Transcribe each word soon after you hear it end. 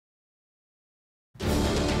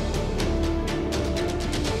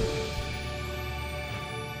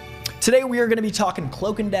Today we are going to be talking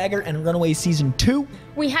Cloak and Dagger and Runaways Season 2.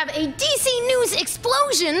 We have a DC News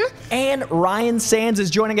explosion. And Ryan Sands is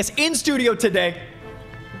joining us in studio today.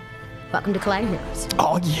 Welcome to Collider Heroes.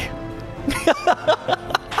 Oh, yeah.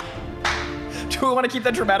 Do we want to keep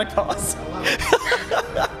that dramatic pause?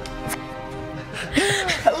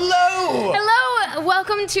 Hello! Hello!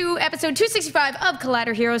 Welcome to episode 265 of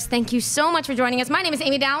Collider Heroes. Thank you so much for joining us. My name is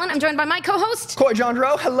Amy Dallen. I'm joined by my co-host, Coy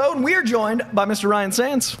Jandreau. Hello, and we are joined by Mr. Ryan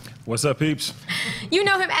Sands. What's up, peeps? You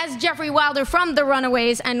know him as Jeffrey Wilder from The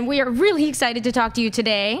Runaways, and we are really excited to talk to you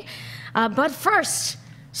today. But first,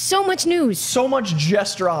 so much news. So much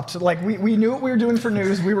just dropped. Like, we knew what we were doing for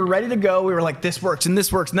news. We were ready to go. We were like, this works, and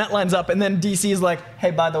that lines up. And then DC is like,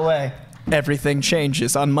 hey, by the way, everything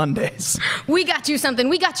changes on Mondays. We got you something.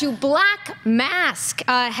 We got you. Black Mask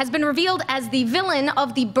has been revealed as the villain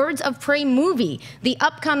of the Birds of Prey movie, the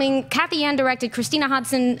upcoming Kathy Ann directed, Christina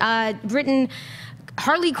Hodson written,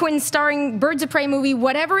 Harley Quinn starring Birds of Prey movie,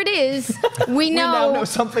 whatever it is, we now know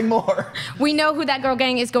something more. We know who that girl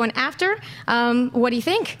gang is going after. What do you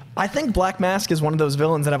think? I think Black Mask is one of those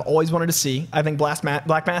villains that I've always wanted to see. I think Black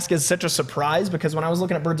Mask is such a surprise because when I was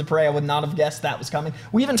looking at Birds of Prey, I would not have guessed that was coming.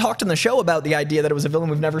 We even talked in the show about the idea that it was a villain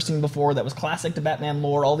we've never seen before, that was classic to Batman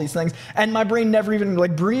lore, all these things, and my brain never even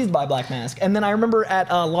like breathed by Black Mask. And then I remember at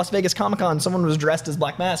Las Vegas Comic-Con, someone was dressed as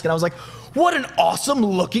Black Mask, and I was like, what an awesome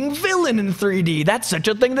looking villain in 3D. That's such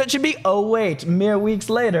a thing that should be, oh wait, mere weeks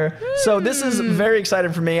later. So this is very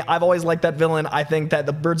exciting for me. I've always liked that villain. I think that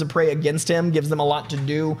the Birds of Prey against him gives them a lot to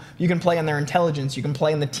do. You can play on their intelligence, you can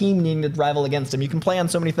play on the team needing to rival against him, you can play on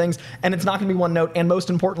so many things, and it's not going to be one note, and most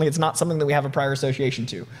importantly, it's not something that we have a prior association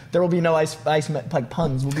to. There will be no ice like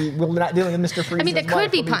puns. We're not dealing with Mr. Freeze. I mean, there could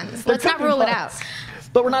be puns. Let's not rule it out.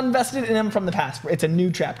 But we're not invested in him from the past. It's a new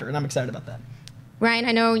chapter, and I'm excited about that. Ryan,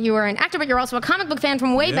 I know you are an actor, but you're also a comic book fan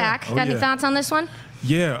from way back. Got any thoughts on this one?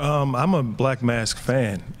 Yeah, I'm a Black Mask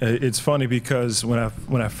fan. It's funny because when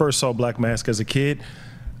I first saw Black Mask as a kid,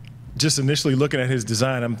 just initially looking at his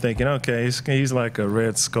design, I'm thinking, okay, he's like a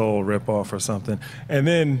Red Skull ripoff or something. And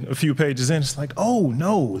then a few pages in, it's like, oh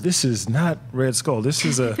no, this is not Red Skull. This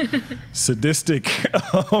is a sadistic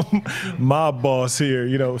mob boss here,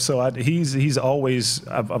 you know. So I've always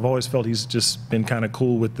felt he's just been kind of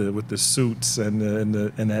cool with the suits and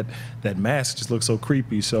that mask just looks so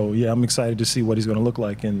creepy. So yeah, I'm excited to see what he's going to look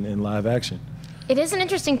like in live action. It is an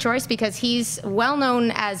interesting choice because he's well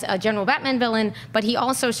known as a general Batman villain, but he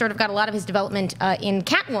also sort of got a lot of his development in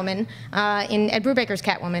Catwoman, in Ed Brubaker's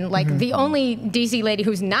Catwoman, like the only DC lady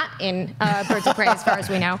who's not in Birds of Prey as far as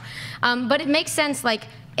we know. But it makes sense, like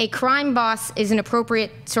a crime boss is an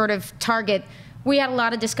appropriate sort of target. We had a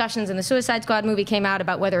lot of discussions when the Suicide Squad movie came out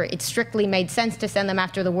about whether it strictly made sense to send them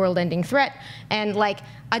after the world-ending threat, and like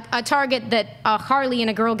a target that a Harley and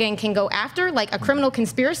a girl gang can go after, like a criminal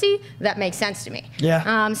conspiracy, that makes sense to me.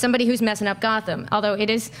 Yeah. Somebody who's messing up Gotham. Although it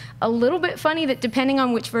is a little bit funny that depending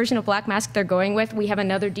on which version of Black Mask they're going with, we have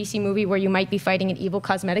another DC movie where you might be fighting an evil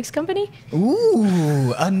cosmetics company.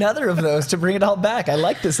 Ooh, another of those to bring it all back. I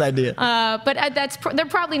like this idea. But they're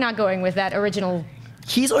probably not going with that original.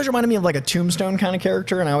 He's always reminded me of like a Tombstone kind of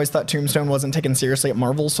character, and I always thought Tombstone wasn't taken seriously at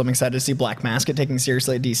Marvel, so I'm excited to see Black Mask get taken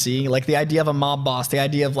seriously at DC. Like the idea of a mob boss, the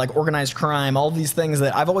idea of like organized crime, all these things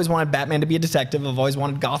that I've always wanted Batman to be a detective. I've always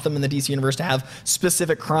wanted Gotham and the DC universe to have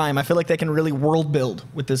specific crime. I feel like they can really world build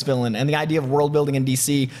with this villain, and the idea of world building in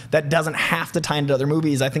DC that doesn't have to tie into other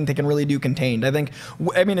movies, I think they can really do contained. I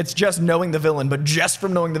mean, it's just knowing the villain, but just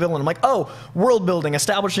from knowing the villain, I'm like, oh, world building,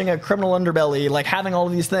 establishing a criminal underbelly, like having all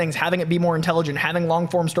of these things, having it be more intelligent, having long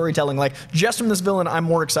form storytelling. Like, just from this villain, I'm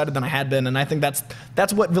more excited than I had been, and I think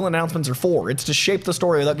that's what villain announcements are for. It's to shape the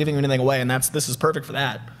story without giving anything away, and this is perfect for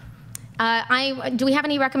that. Do we have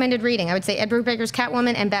any recommended reading? I would say Ed Brubaker's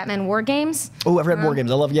Catwoman and Batman War Games. Oh, I've read War Games.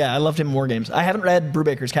 I loved him in War Games. I haven't read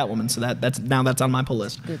Brubaker's Catwoman, so that's on my pull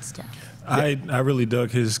list. Good stuff. I really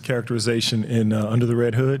dug his characterization in Under the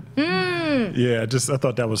Red Hood. Yeah, I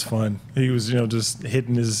thought that was fun. He was, just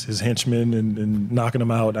hitting his henchmen and knocking them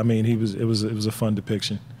out. I mean, it was a fun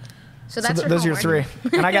depiction. So that's those are your three,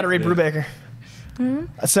 and I got to read Brubaker.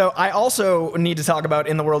 So I also need to talk about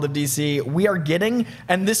in the world of DC, we are getting,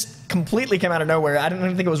 and this completely came out of nowhere. I didn't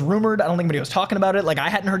even think it was rumored. I don't think anybody was talking about it. Like, I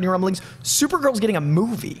hadn't heard any rumblings. Supergirl's getting a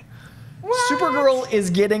movie. What? Supergirl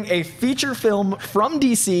is getting a feature film from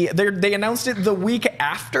DC. They announced it the week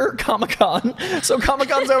after Comic-Con. So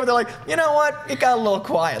Comic-Con's over. They're like, you know what? It got a little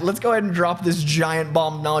quiet. Let's go ahead and drop this giant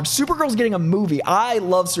bomb of knowledge. Supergirl's getting a movie. I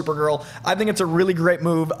love Supergirl. I think it's a really great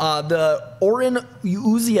move. The Oren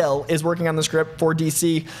Uziel is working on the script for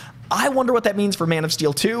DC. I wonder what that means for Man of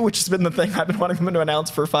Steel 2, which has been the thing I've been wanting them to announce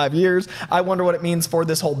for 5 years. I wonder what it means for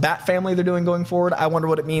this whole Bat family they're doing going forward. I wonder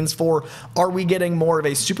what it means for, are we getting more of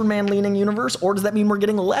a Superman-leaning universe, or does that mean we're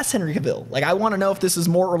getting less Henry Cavill? Like, I want to know if this is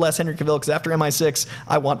more or less Henry Cavill, because after MI6,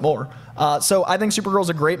 I want more. So I think Supergirl's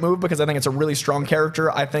a great move because I think it's a really strong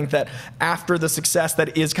character. I think that after the success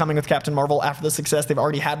that is coming with Captain Marvel, after the success they've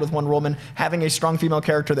already had with Wonder Woman, having a strong female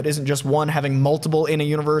character that isn't just one, having multiple in a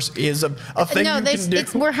universe is a thing you can do.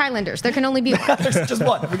 We're Highlanders. There can only be one. There's just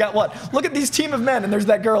one. We got one. Look at these team of men, and there's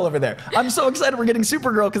that girl over there. I'm so excited we're getting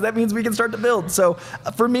Supergirl because that means we can start to build. So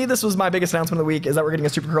for me, this was my biggest announcement of the week, is that we're getting a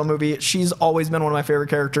Supergirl movie. She's always been one of my favorite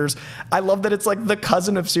characters. I love that it's like the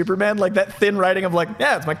cousin of Superman, like that thin writing of like,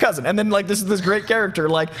 yeah, it's my cousin. And then like this is this great character,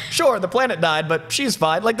 like, sure, the planet died, but she's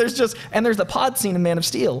fine. Like there's the pod scene in Man of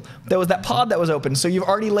Steel. There was that pod that was open. So you've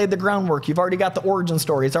already laid the groundwork. You've already got the origin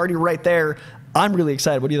story. It's already right there. I'm really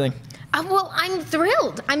excited. What do you think? Well, I'm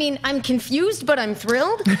thrilled. I mean, I'm confused, but I'm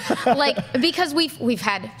thrilled. Like, because we've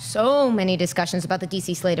had so many discussions about the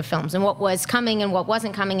DC slate of films and what was coming and what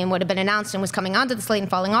wasn't coming and what had been announced and was coming onto the slate and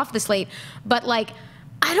falling off the slate. But like,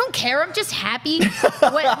 I don't care. I'm just happy.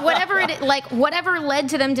 Whatever led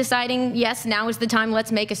to them deciding, yes, now is the time.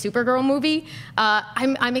 Let's make a Supergirl movie.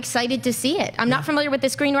 I'm excited to see it. I'm not familiar with the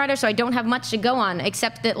screenwriter, so I don't have much to go on,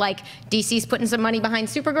 except that like DC's putting some money behind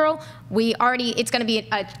Supergirl. It's going to be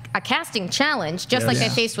a casting challenge, just like they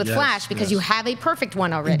faced with Flash, because you have a perfect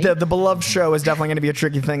one already. The beloved show is definitely going to be a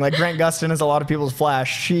tricky thing. Like Grant Gustin is a lot of people's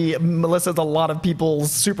Flash. Melissa's a lot of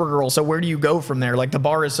people's Supergirl. So where do you go from there? Like the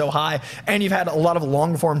bar is so high, and you've had a lot of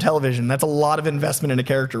long-form television. That's a lot of investment in a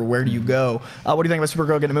character. Where do you go? What do you think about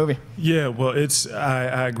Supergirl getting a movie? Yeah, well,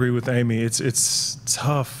 I agree with Amy. It's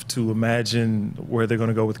tough to imagine where they're going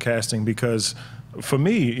to go with casting, because for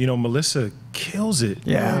me, Melissa kills it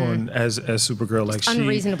as Supergirl. Like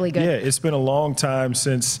unreasonably good. Yeah, it's been a long time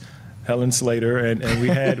since Helen Slater, and we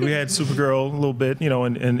had Supergirl a little bit, in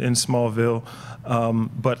Smallville,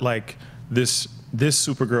 but like this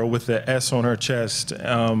Supergirl with the S on her chest,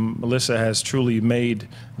 Melissa has truly made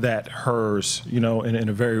that hers, in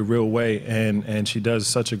a very real way, and she does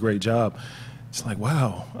such a great job. It's like,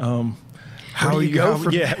 wow. Where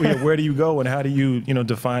do you go, and how do you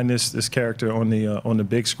define this character on the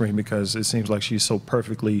big screen, because it seems like she's so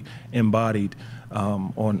perfectly embodied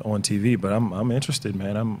on TV. But I'm interested,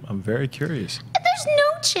 man. I'm very curious. There's no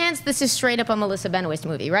chance this is straight up a Melissa Benoist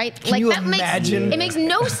movie, right? Can you imagine? It makes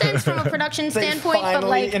no sense from a production standpoint. Finally, but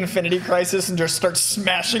like Infinity Crisis and just start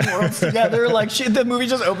smashing worlds together. Like the movie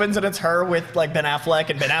just opens and it's her with like Ben Affleck,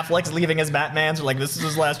 and Ben Affleck's leaving as Batman. So like this is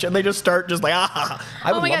his last chance. They just start just like I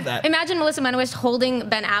would love that. Imagine Melissa Benoist holding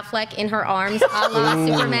Ben Affleck in her arms, a la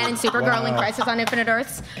Superman and Supergirl in Crisis on Infinite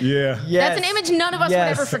Earths. Yeah. That's an image none of us would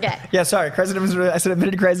ever forget. Yeah, sorry. I said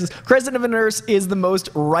Infinity Crisis. Crisis of Infinite Earths is the most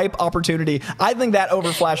ripe opportunity. I think that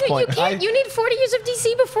over Flashpoint. You need 40 years of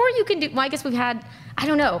DC before you can do. Well, I guess we've had. I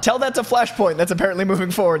don't know. Tell that to Flashpoint. That's apparently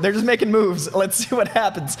moving forward. They're just making moves. Let's see what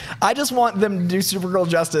happens. I just want them to do Supergirl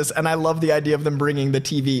justice, and I love the idea of them bringing the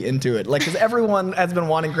TV into it. Like, because everyone has been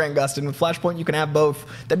wanting Grant Gustin. With Flashpoint, you can have both.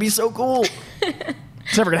 That'd be so cool.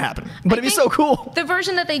 It's never going to happen, but it'd be so cool. The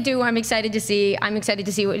version that they do, I'm excited to see. I'm excited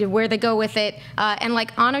to see where they go with it. And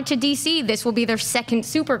like, honor to DC, this will be their second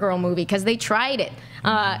Supergirl movie because they tried it.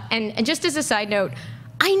 And just as a side note,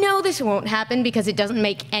 I know this won't happen because it doesn't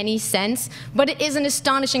make any sense, but it is an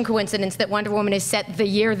astonishing coincidence that Wonder Woman is set the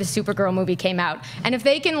year the Supergirl movie came out. And if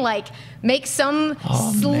they can like make some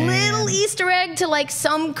little Easter egg to like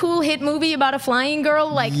some cool hit movie about a flying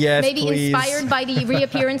girl, like inspired by the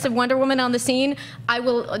reappearance of Wonder Woman on the scene, I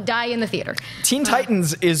will die in the theater. Teen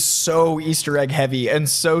Titans is so Easter egg heavy and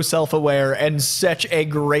so self-aware and such a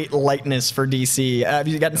great lightness for DC. Have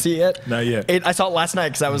you gotten to see it yet? Not yet. I saw it last night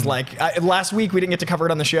because I was like, last week we didn't get to cover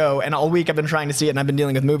it on the show, and all week I've been trying to see it, and I've been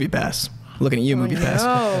dealing with MoviePass. Looking at you,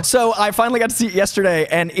 MoviePass. So I finally got to see it yesterday,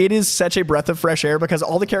 and it is such a breath of fresh air because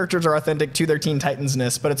all the characters are authentic to their Teen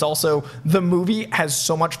Titans-ness, but it's also, the movie has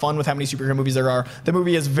so much fun with how many superhero movies there are. The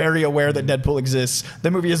movie is very aware that Deadpool exists. The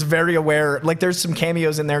movie is very aware, like there's some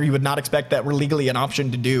cameos in there you would not expect that were legally an option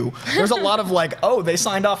to do. There's a lot of like, oh, they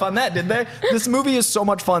signed off on that, did they? This movie is so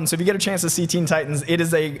much fun, so if you get a chance to see Teen Titans,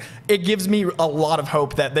 it gives me a lot of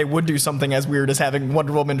hope that they would do something as weird as having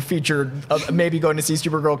Wonder Woman featured, maybe going to see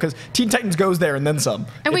Supergirl, because Teen Titans goes there and then some.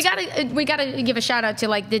 And we gotta give a shout out to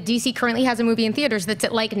like the DC currently has a movie in theaters that's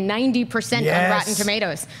at like 90% on Rotten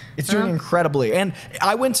Tomatoes. It's doing incredibly. And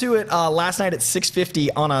I went to it last night at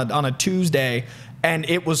 6:50 on a Tuesday. and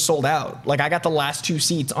it was sold out. Like, I got the last 2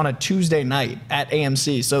 seats on a Tuesday night at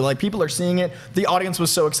AMC. So, like, people are seeing it. The audience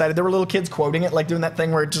was so excited. There were little kids quoting it, like doing that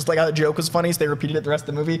thing where it just, like, a joke was funny, so they repeated it the rest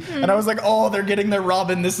of the movie. And I was like, oh, they're getting their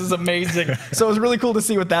Robin. This is amazing. So it was really cool to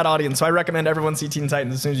see with that audience. So I recommend everyone see Teen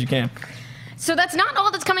Titans as soon as you can. So that's not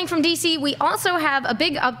all that's coming from DC. We also have a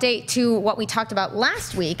big update to what we talked about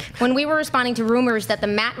last week when we were responding to rumors that the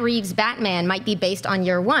Matt Reeves Batman might be based on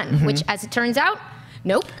Year One, which, as it turns out,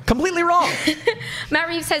 nope. Completely wrong. Matt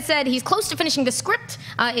Reeves has said he's close to finishing the script.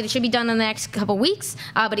 It should be done in the next couple weeks,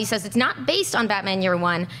 but he says it's not based on Batman Year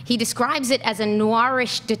One. He describes it as a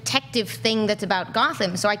noirish detective thing that's about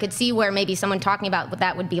Gotham, so I could see where maybe someone talking about what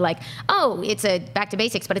that would be like, oh, it's a back to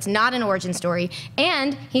basics, but it's not an origin story.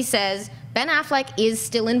 And he says Ben Affleck is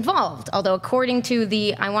still involved, although according to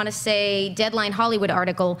the, I want to say, Deadline Hollywood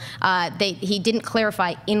article, he didn't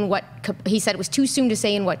clarify in what, he said it was too soon to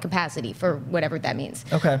say in what capacity, for whatever that means.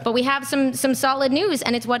 Okay. But we have some solid news,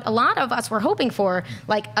 and it's what a lot of us were hoping for,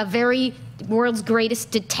 like a very world's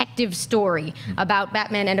greatest detective story about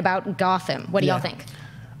Batman and about Gotham. What do y'all think?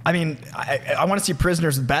 I mean, I want to see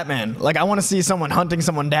Prisoners with Batman. Like, I want to see someone hunting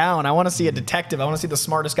someone down. I want to see a detective. I want to see the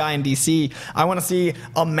smartest guy in DC. I want to see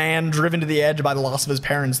a man driven to the edge by the loss of his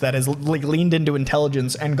parents that has, like, leaned into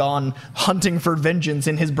intelligence and gone hunting for vengeance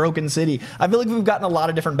in his broken city. I feel like we've gotten a lot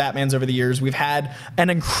of different Batmans over the years. We've had an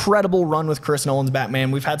incredible run with Chris Nolan's Batman.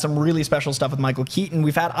 We've had some really special stuff with Michael Keaton.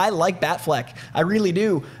 I like Batfleck. I really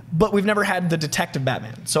do. But we've never had the detective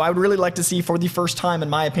Batman. So I would really like to see, for the first time, in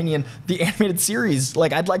my opinion, the animated series.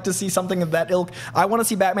 Like, I'd like to see something of that ilk. I want to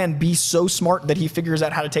see Batman be so smart that he figures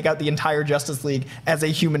out how to take out the entire Justice League as a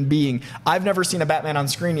human being. I've never seen a Batman on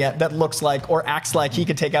screen yet that looks like or acts like he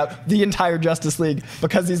could take out the entire Justice League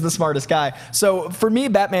because he's the smartest guy. So for me,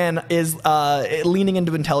 Batman is leaning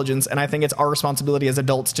into intelligence, and I think it's our responsibility as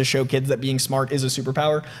adults to show kids that being smart is a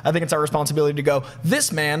superpower. I think it's our responsibility to go,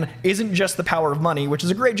 this man isn't just the power of money, which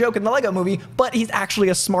is a great joke in the Lego movie, but he's actually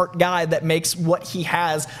a smart guy that makes what he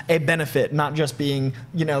has a benefit, not just being,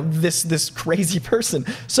 you know, this crazy person.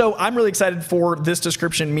 So I'm really excited for this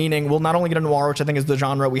description, meaning we'll not only get a noir, which I think is the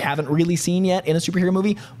genre we haven't really seen yet in a superhero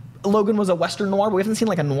movie. Logan was a Western noir, but we haven't seen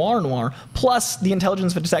like a noir, plus the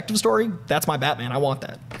intelligence of a detective story. That's my Batman. I want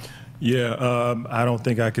that. Yeah, I don't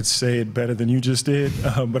think I could say it better than you just did.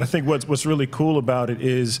 But I think what's really cool about it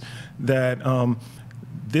is that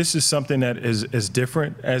this is something that is as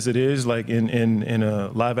different as it is like in a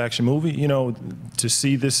live action movie, you know, to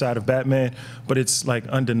see this side of Batman, but it's like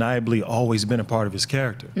undeniably always been a part of his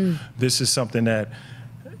character. This is something that,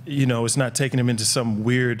 you know, it's not taking him into some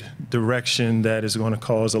weird direction that is going to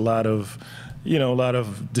cause a lot of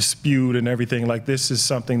dispute and everything. Like, this is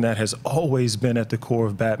something that has always been at the core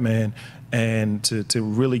of Batman, and to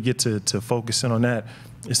really get to focus in on that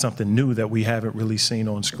is something new that we haven't really seen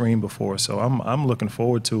on screen before. So I'm looking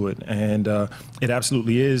forward to it, and it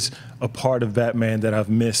absolutely is a part of Batman that I've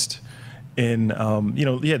missed. In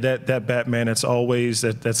that Batman that's always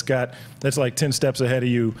that's like 10 steps ahead of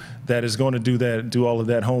you, that is going to do all of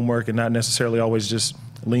that homework and not necessarily always just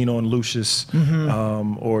lean on Lucius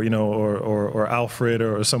or Alfred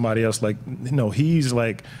or somebody else. Like, you know, he's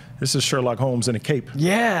like, this is Sherlock Holmes in a cape.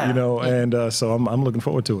 Yeah. You know, and so I'm looking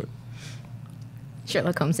forward to it.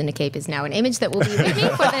 Sherlock Holmes in a cape is now an image that will be with me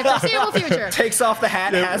for the foreseeable future. Takes off the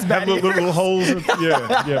hat, has bad have little holes.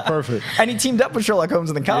 Yeah, perfect. And he teamed up with Sherlock Holmes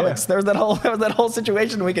in the comics. Yeah. There was that whole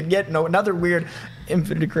situation we could get. Another weird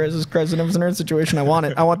Infinity Crisis of Earth situation. I want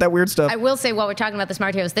it. I want that weird stuff. I will say, while we're talking about the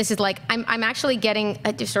smart heroes, this is like, I'm actually getting,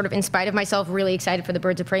 just sort of in spite of myself, really excited for the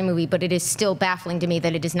Birds of Prey movie, but it is still baffling to me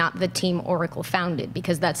that it is not the team Oracle founded,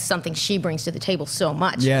 because that's something she brings to the table so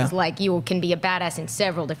much. Yeah. It's like, you can be a badass in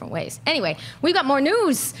several different ways. Anyway, we've got more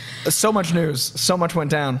news. So much news. So much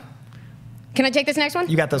went down. Can I take this next one?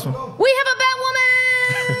 You got this one. We have a Batwoman!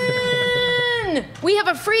 We have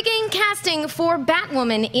a freaking casting for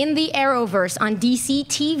Batwoman in the Arrowverse on DC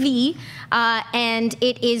TV, and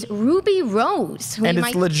it is Ruby Rose. And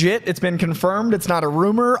it's legit. It's been confirmed. It's not a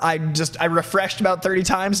rumor. I refreshed about 30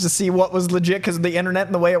 times to see what was legit because of the internet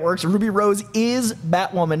and the way it works. Ruby Rose is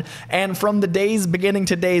Batwoman, and from the day's beginning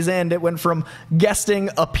to day's end, it went from guesting,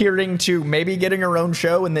 appearing, to maybe getting her own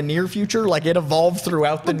show in the near future. Like, it evolved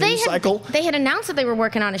throughout the news cycle. They had announced that they were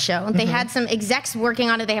working on a show. They had some execs working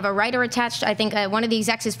on it. They have a writer attached. I think one of the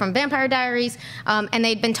execs is from Vampire Diaries, and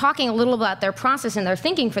they'd been talking a little about their process and their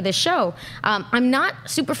thinking for this show. I'm not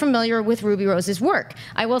super familiar with Ruby Rose's work.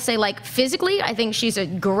 I will say, like, physically, I think she's a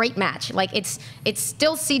great match. Like, it's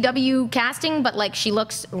still CW casting, but like, she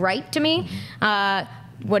looks right to me.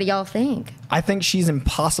 What do y'all think? I think she's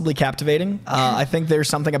impossibly captivating. I think there's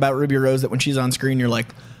something about Ruby Rose that when she's on screen, you're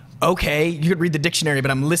like, okay, you could read the dictionary,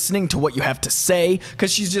 but I'm listening to what you have to say,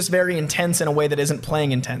 because she's just very intense in a way that isn't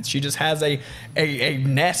playing intense. She just has a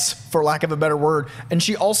ness, for lack of a better word, and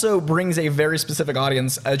she also brings a very specific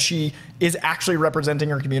audience. She is actually representing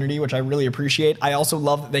her community, which I really appreciate. I also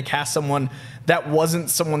love that they cast someone that wasn't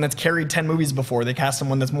someone that's carried 10 movies before. They cast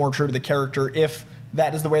someone that's more true to the character, if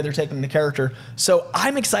that is the way they're taking the character. So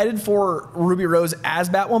I'm excited for Ruby Rose as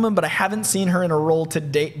Batwoman, but I haven't seen her in a role to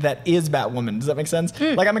date that is Batwoman. Does that make sense?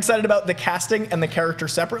 Like, I'm excited about the casting and the character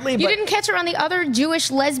separately. You didn't catch her on the other Jewish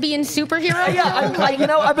lesbian superhero?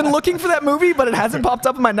 Yeah, I've been looking for that movie, but it hasn't popped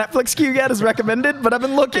up in my Netflix queue yet as recommended, but I've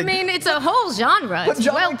been looking. I mean, it's a whole genre. But It's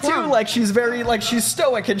John well Wick plumbed. too, like, she's very, like, she's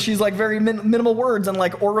stoic, and she's like very minimal words, and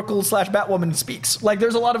like Oracle / Batwoman speaks. Like,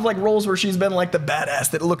 there's a lot of like roles where she's been like the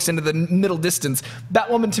badass that looks into the middle distance.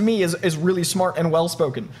 Batwoman to me is really smart and well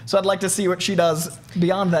spoken. So I'd like to see what she does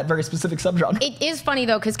beyond that very specific subgenre. It is funny,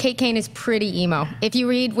 though, because Kate Kane is pretty emo. If you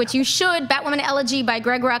read, which you should, Batwoman Elegy by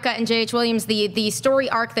Greg Rucka and J.H. Williams, the story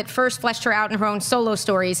arc that first fleshed her out in her own solo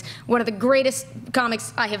stories, one of the greatest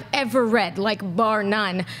comics I have ever read, like bar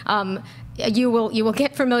none. You will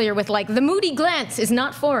get familiar with, like, the moody glance is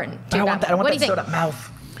not foreign to I want that. I want what do that you think? soda mouth.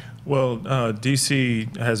 Well,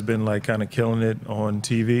 DC has been like kind of killing it on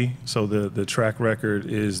TV, so the track record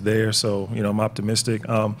is there. So I'm optimistic.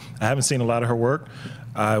 I haven't seen a lot of her work.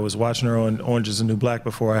 I was watching her on Orange Is the New Black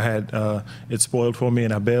before I had it spoiled for me,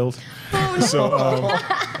 and I bailed. Oh, no. So,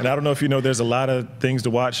 and I don't know if you know, there's a lot of things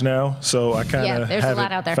to watch now. So I kind of there's a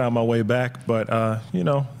lot out there. haven't found my way back, but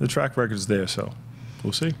the track record is there. So.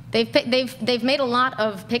 We'll see. They've made a lot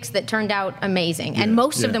of picks that turned out amazing, and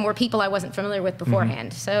most of them were people I wasn't familiar with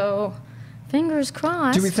beforehand. So, fingers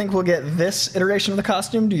crossed. Do we think we'll get this iteration of the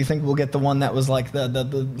costume? Do you think we'll get the one that was like the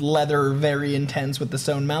leather, very intense with the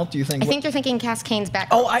sewn mouth? Do you think? I think you're thinking Cass Kane's back.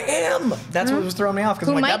 Oh, I am. That's what was throwing me off, because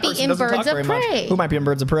Who like, might that be person in doesn't talk Birds of very much. Prey. Who might be in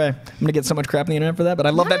Birds of Prey? I'm gonna get so much crap on the internet for that, but I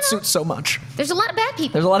love that No. suit so much. There's a lot of bad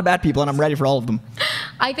people. There's a lot of bad people, and I'm ready for all of them.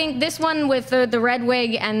 I think this one with the red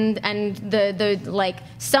wig and the like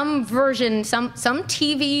some version, some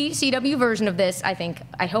TV CW version of this,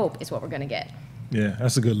 I hope is what we're gonna get. Yeah,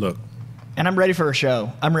 that's a good look. And I'm ready for a show.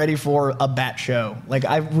 I'm ready for a Bat show. Like,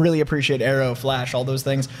 I really appreciate Arrow, Flash, all those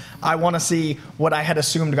things. I want to see what I had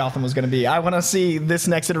assumed Gotham was going to be. I want to see this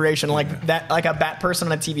next iteration, like that, like a Bat person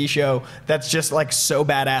on a TV show that's just like so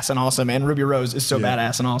badass and awesome. And Ruby Rose is so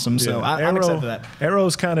badass and awesome. So I'm excited for that.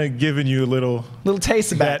 Arrow's kind of giving you a little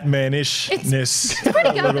taste of Bat. Batman-ishness. It's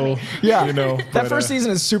pretty Gotham-y. Yeah, But, that first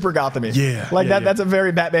season is super Gotham-y. Yeah, like yeah, that's a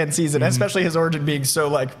very Batman season, especially his origin being so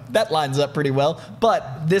like that lines up pretty well.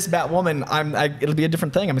 But this Batwoman, it'll be a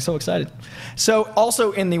different thing. I'm so excited. So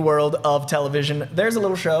also in the world of television, there's a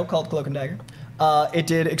little show called Cloak and Dagger. It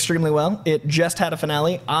did extremely well. It just had a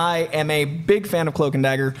finale. I am a big fan of Cloak and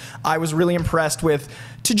Dagger. I was really impressed with,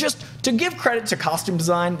 to give credit to costume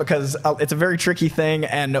design, because it's a very tricky thing,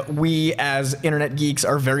 and we as internet geeks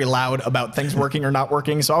are very loud about things working or not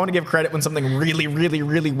working. So I want to give credit when something really, really,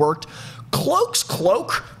 really worked. Cloak's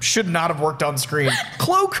cloak should not have worked on screen.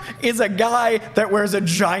 Cloak is a guy that wears a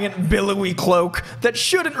giant billowy cloak that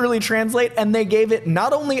shouldn't really translate, and they gave it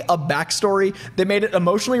not only a backstory, they made it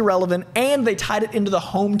emotionally relevant, and they tied it into the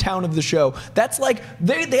hometown of the show. That's like,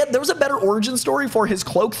 there was a better origin story for his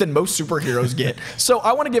cloak than most superheroes get. So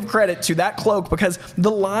I want to give credit to that cloak, because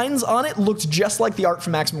the lines on it looked just like the art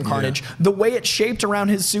from Maximum Carnage. Yeah. The way it shaped around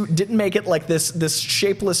his suit didn't make it like this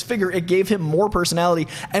shapeless figure. It gave him more personality.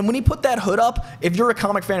 And when he put that hood up, if you're a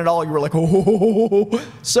comic fan at all, you were like, oh.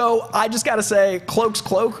 So I just gotta say, Cloak's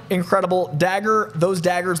cloak, incredible. Dagger, those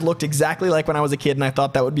daggers looked exactly like when I was a kid, and I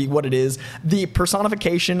thought that would be what it is. The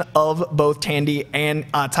personification of both Tandy and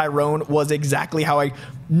Tyrone was exactly how I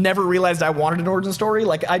never realized I wanted an origin story.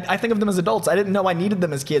 Like, I think of them as adults. I didn't know I needed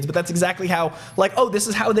them as kids, but that's exactly how, like, oh, this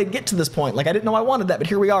is how they get to this point. Like, I didn't know I wanted that, but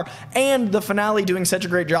here we are. And the finale doing such a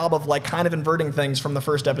great job of, like, kind of inverting things from the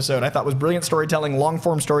first episode. I thought was brilliant storytelling,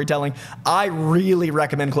 long-form storytelling. I really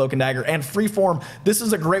recommend Cloak and Dagger. And Freeform, this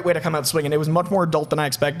is a great way to come out swinging. It was much more adult than I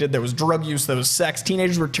expected. There was drug use, there was sex.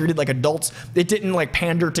 Teenagers were treated like adults. It didn't, like,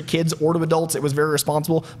 pander to kids or to adults. It was very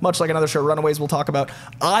responsible, much like another show, Runaways, we'll talk about.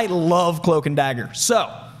 I love Cloak and Dagger.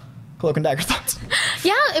 So, Cloak and Dagger thoughts?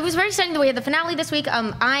 Yeah, it was very exciting the way the finale this week.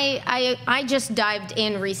 I just dived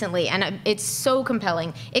in recently, and it's so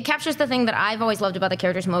compelling. It captures the thing that I've always loved about the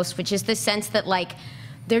characters most, which is this sense that, like,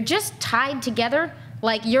 they're just tied together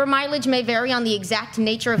Like, your mileage may vary on the exact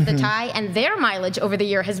nature of the tie, and their mileage over the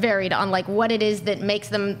year has varied on, like, what it is that makes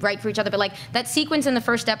them right for each other. But, like, that sequence in the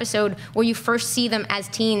first episode where you first see them as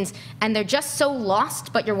teens, and they're just so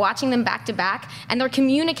lost, but you're watching them back to back, and they're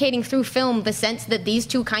communicating through film the sense that these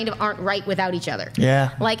two kind of aren't right without each other.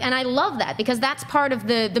 Yeah. Like, and I love that, because that's part of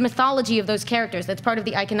the mythology of those characters. That's part of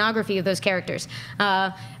the iconography of those characters.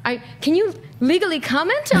 Can you legally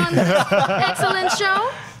comment on excellent show?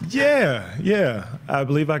 Yeah. I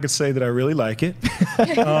believe I could say that I really like it.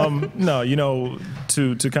 No, you know,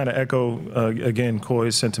 to kind of echo again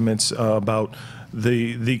Coy's sentiments about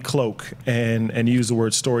the cloak and use the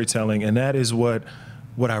word storytelling, and that is what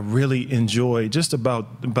I really enjoy just about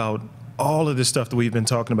all of this stuff that we've been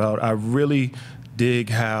talking about. I really dig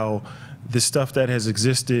how the stuff that has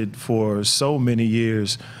existed for so many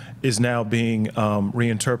years is now being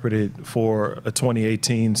reinterpreted for a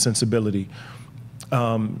 2018 sensibility.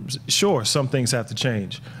 Sure, some things have to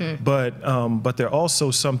change, but there are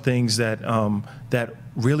also some things that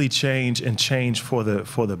really change for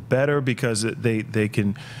the better, because they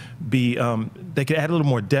can be they can add a little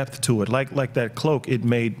more depth to it. Like that cloak, it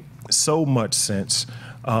made so much sense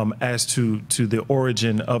as to the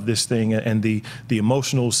origin of this thing and the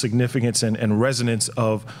emotional significance and resonance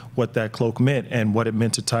of what that cloak meant and what it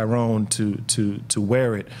meant to Tyrone to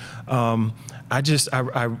wear it.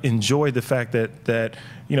 I enjoy the fact that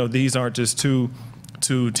you know, these aren't just two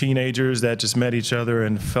teenagers that just met each other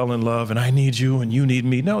and fell in love and I need you and you need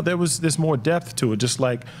me. No, there's more depth to it, just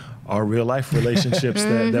like our real life relationships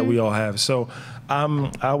that we all have. So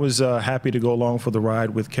I was happy to go along for the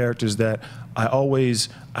ride with characters that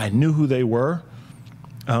I knew who they were,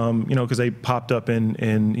 you know, because they popped up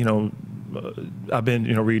in you know, I've been,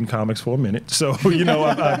 you know, reading comics for a minute, so you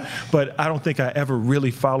know, but I don't think I ever really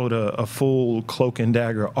followed a full Cloak and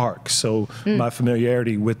Dagger arc. So my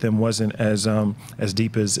familiarity with them wasn't as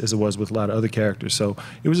deep as it was with a lot of other characters. So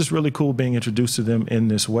it was just really cool being introduced to them in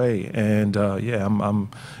this way. And yeah, I'm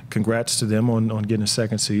congrats to them on getting a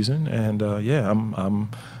second season. And yeah,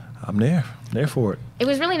 I'm there for it. It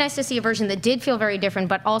was really nice to see a version that did feel very different,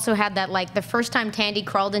 but also had that, like, the first time Tandy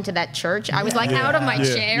crawled into that church, I was like out of my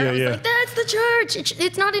chair. I was like, that's the church.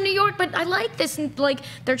 It's not in New York, but I like this. And, like,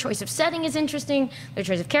 their choice of setting is interesting. Their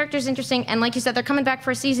choice of characters is interesting. And like you said, they're coming back for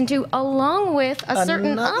a season 2 along with a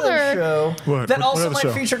certain other show that also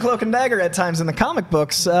might feature Cloak and Dagger at times in the comic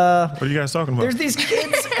books. What are you guys talking about? There's these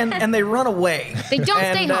kids and they run away. They don't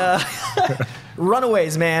stay home.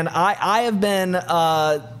 Runaways, man. I have been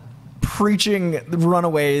preaching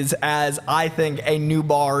Runaways as, I think, a new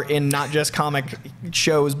bar in not just comic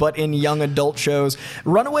shows, but in young adult shows.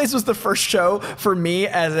 Runaways was the first show for me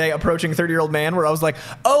as a approaching 30-year-old man where I was like,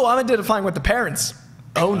 oh, I'm identifying with the parents.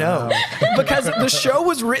 Oh no. Because the show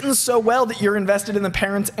was written so well that you're invested in the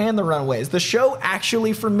parents and the Runaways. The show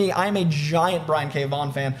actually, for me, I'm a giant Brian K.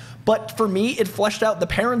 Vaughan fan, but for me, it fleshed out the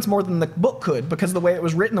parents more than the book could, because of the way it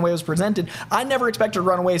was written, the way it was presented. I never expected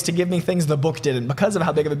Runaways to give me things the book didn't, because of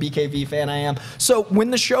how big of a BKV fan I am. So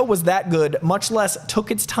when the show was that good, much less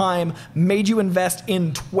took its time, made you invest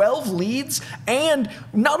in 12 leads, and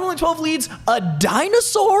not only 12 leads, a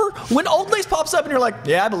dinosaur? When Old Lace pops up and you're like,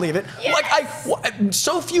 yeah, I believe it. Yes! Like,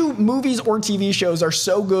 so few movies or TV shows are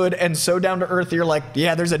so good and so down to earth, you're like,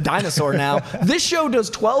 yeah, there's a dinosaur now. This show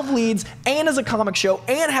does 12 leads and is a comic show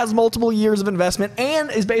and has multiple years of investment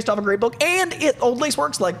and is based off a great book, and Old Lace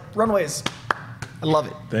works like Runaways. I love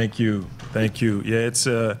it. Thank you. Yeah, it's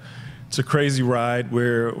a crazy ride.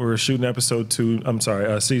 We're shooting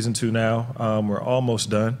season 2 now. We're almost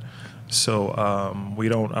done. So I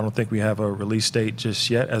don't think we have a release date just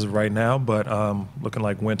yet as of right now, but looking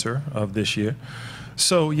like winter of this year.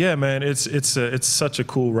 So yeah, man, it's such a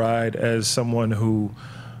cool ride as someone who,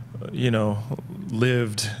 you know,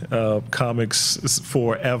 lived comics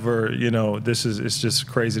forever. You know, it's just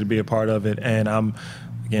crazy to be a part of it. And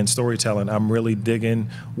again, storytelling. I'm really digging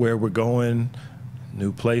where we're going,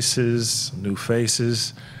 new places, new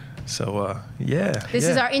faces. So yeah. This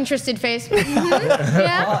is our interested face.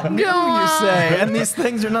 Yeah, go on. You say, and these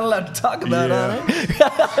things are not allowed to talk about,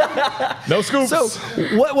 No scoops. So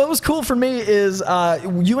what was cool for me is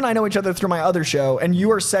you and I know each other through my other show, and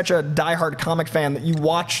you are such a diehard comic fan that you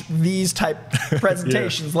watch these type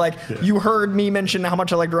presentations. You heard me mention how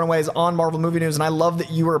much I like Runaways on Marvel Movie News, and I love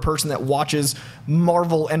that you are a person that watches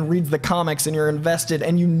Marvel and reads the comics, and you're invested,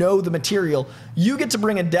 and you know the material. You get to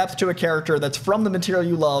bring a depth to a character that's from the material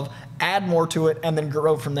you love, add more to it, and then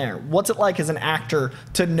grow from there. What's it like as an actor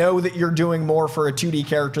to know that you're doing more for a 2D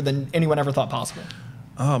character than anyone ever thought possible?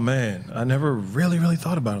 Oh man, I never really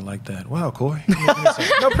thought about it like that. Wow, Coy.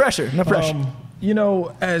 No pressure. You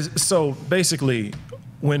know, so basically,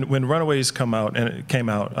 when Runaways came out,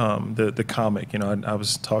 the comic, you know, I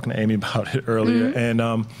was talking to Amy about it earlier, and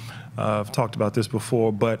I've talked about this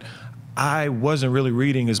before, but I wasn't really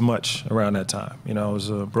reading as much around that time. You know, I was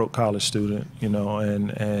a broke college student, you know,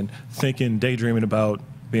 and daydreaming about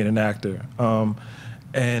being an actor.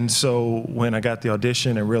 And so when I got the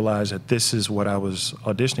audition and realized that this is what I was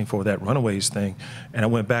auditioning for, that Runaways thing, and I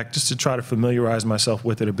went back just to try to familiarize myself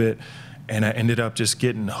with it a bit, and I ended up just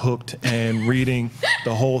getting hooked and reading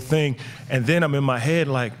the whole thing. And then I'm in my head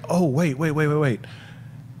like, oh, wait.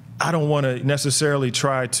 I don't want to necessarily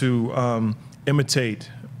try to imitate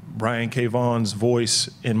Brian K. Vaughan's voice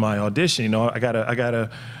in my audition. You know, I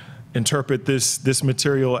gotta interpret this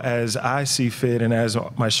material as I see fit and as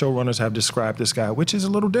my showrunners have described this guy, which is a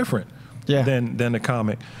little different than the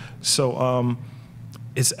comic. So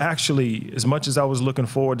it's actually, as much as I was looking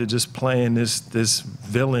forward to just playing this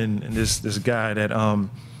villain and this guy that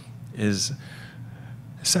it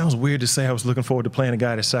sounds weird to say I was looking forward to playing a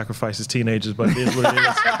guy that sacrifices teenagers, but it is what it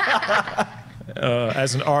is.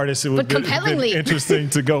 As an artist, it would be interesting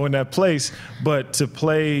to go in that place, but to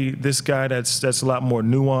play this guy that's a lot more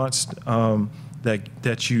nuanced,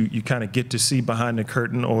 that you kind of get to see behind the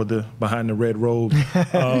curtain or behind the red robe,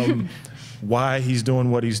 why he's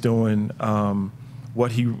doing what he's doing, how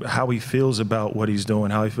he feels about what he's doing,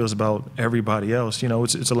 how he feels about everybody else. You know,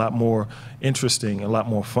 it's a lot more interesting, a lot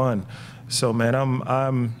more fun. So man,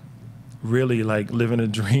 I'm really like living a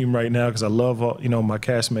dream right now because I love all, you know, my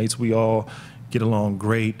castmates. We all get along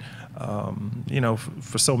great. You know,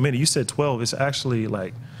 for so many, you said 12, it's actually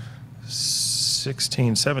like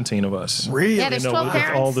 16, 17 17 of us. Yeah, there's 12 parents.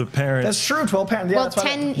 With all the parents. That's true, 12 parents. Yeah, well, that's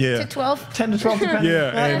 10 to 12. 10 to 12 depending.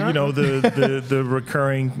 Yeah, and you know the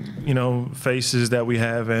recurring, you know, faces that we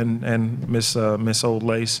have, and Miss Old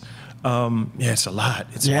Lace. Yeah, it's a lot.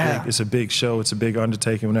 It's a big show. It's a big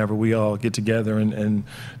undertaking whenever we all get together and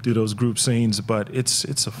do those group scenes. But it's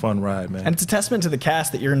a fun ride, man. And it's a testament to the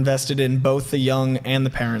cast that you're invested in both the young and the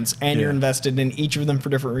parents, and you're invested in each of them for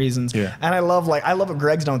different reasons. Yeah. And I love what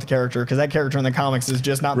Greg's done with the character, because that character in the comics is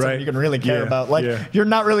just not something you can really care about. Like you're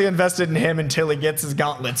not really invested in him until he gets his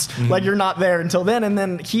gauntlets. Like you're not there until then, and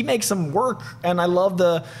then he makes them work. And I love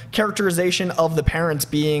the characterization of the parents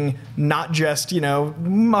being not just, you know,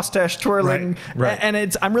 mustache twirling,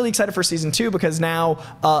 and I'm really excited for season 2 because now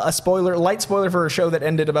light spoiler for a show that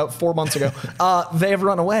ended about 4 months ago. They have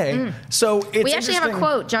run away. So we actually have a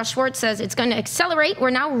quote. Josh Schwartz says it's going to accelerate. We're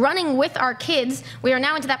now running with our kids. We are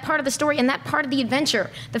now into that part of the story and that part of the adventure.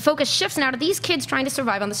 The focus shifts now to these kids trying to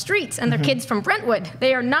survive on the streets, and they're kids from Brentwood.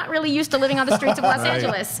 They are not really used to living on the streets of Los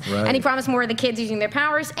Angeles. And he promised more of the kids using their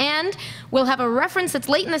powers, and we'll have a reference that's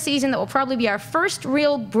late in the season that will probably be our first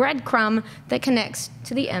real breadcrumb that connects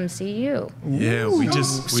to the MCU. Yeah, we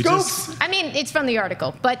just. I mean, it's from the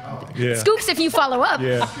article, but scoops if you follow up.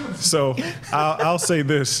 Yeah. So I'll say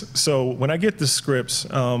this. So when I get the scripts,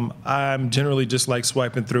 I'm generally just like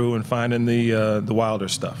swiping through and finding the wilder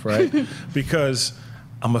stuff, right? Because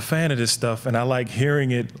I'm a fan of this stuff, and I like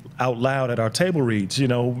hearing it out loud at our table reads, you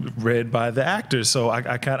know, read by the actors. So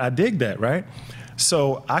I dig that, right?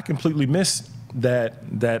 So I completely missed that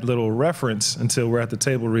little reference until we're at the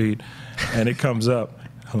table read, and it comes up.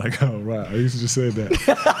 I'm like, oh, right, I used to just say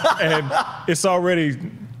that. And it's already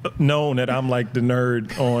known that I'm like the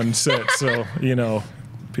nerd on set. So, you know,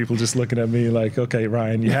 people just looking at me like, okay,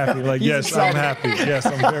 Ryan, you happy? Like, yes, I'm happy. Yes,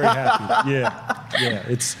 I'm very happy. Yeah,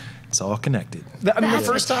 it's all connected. I mean, the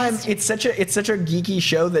first time, it's such a geeky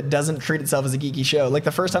show that doesn't treat itself as a geeky show. Like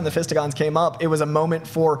the first time the Fistigons came up, it was a moment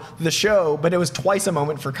for the show, but it was twice a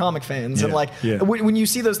moment for comic fans. And like, when you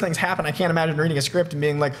see those things happen, I can't imagine reading a script and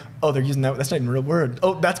being like, oh, they're using that. That's not even a real word.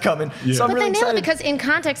 Oh, that's coming. Yeah. So I'm really excited. Because in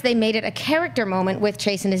context, they made it a character moment with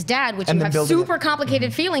Chase and his dad, which you have super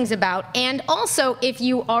complicated feelings about. And also, if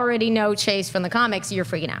you already know Chase from the comics, you're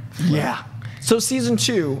freaking out. Yeah. So season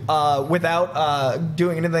 2, without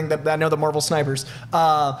doing anything that I know the Marvel snipers,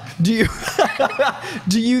 do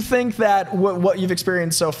you think that what you've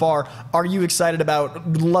experienced so far, are you excited about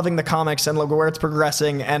loving the comics and where it's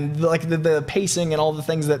progressing and like the pacing and all the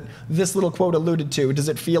things that this little quote alluded to? Does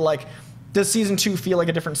season 2 feel like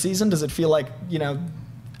a different season? Does it feel like, you know,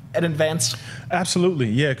 an advanced?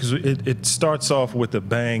 Absolutely, yeah, because it starts off with a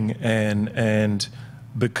bang, and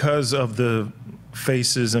because of the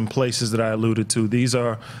faces and places that I alluded to, these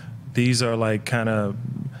are like kind of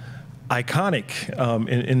iconic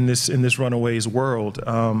in this Runaways world.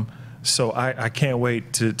 So I can't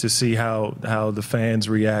wait to see how the fans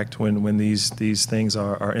react when these things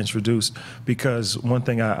are introduced. Because one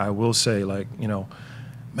thing I will say, like, you know,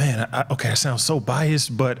 man, okay, I sound so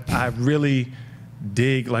biased, but I really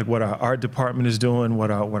dig like what our art department is doing,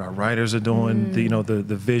 what our writers are doing,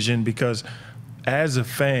 the vision, because as a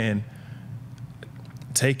fan,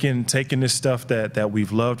 taking this stuff that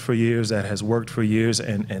we've loved for years, that has worked for years,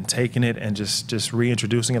 and taking it and just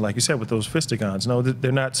reintroducing it, like you said, with those fistigons. No,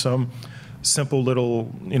 they're not some simple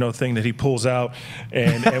little thing that he pulls out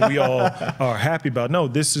and we all are happy about. No,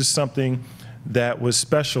 this is something that was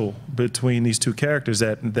special between these two characters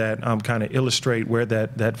that kind of illustrate where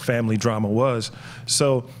that family drama was.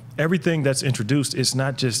 So everything that's introduced, it's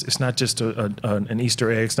not just an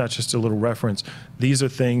Easter egg, it's not just a little reference. These are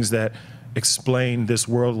things that explain this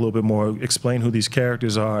world a little bit more, explain who these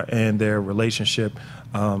characters are and their relationship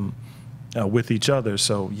with each other.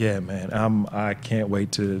 So yeah, man, I can't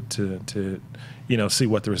wait to see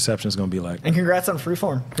what the reception is going to be like. And congrats on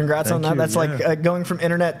Freeform. Congrats on that. That's like going from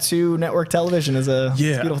internet to network television is a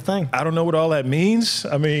beautiful thing. I don't know what all that means.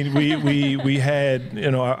 I mean, we had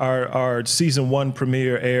our season 1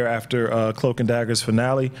 premiere air after Cloak and Dagger's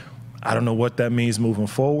finale. I don't know what that means moving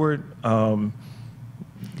forward.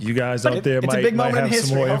 You guys out there might have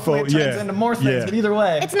some more info. It turns into more things, but either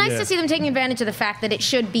way. It's nice to see them taking advantage of the fact that it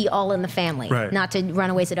should be all in the family, not to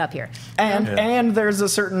Runaways it up here. And there's a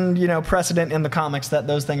certain, precedent in the comics that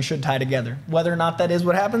those things should tie together. Whether or not that is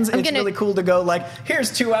what happens, it's really cool to go like,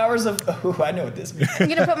 here's 2 hours of, I know what this means. I'm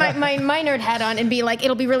going to put my nerd hat on and be like,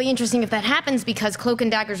 it'll be really interesting if that happens, because Cloak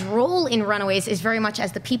and Dagger's role in Runaways is very much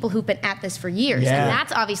as the people who've been at this for years. And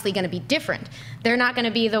that's obviously going to be different. They're not going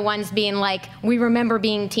to be the ones being like, we remember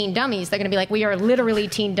being teen dummies. They're going to be like, we are literally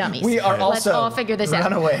teen dummies. We are Let's also all figure this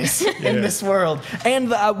runaways in this world. And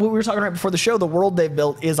what we were talking right before the show, the world they've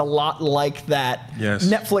built is a lot like that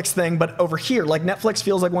Netflix thing, but over here. Like Netflix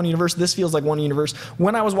feels like one universe, this feels like one universe.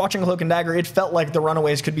 When I was watching Cloak and Dagger, it felt like the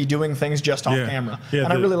Runaways could be doing things just off camera. And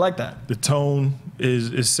I really like that. The tone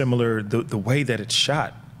is similar. The way that it's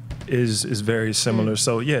shot is very similar.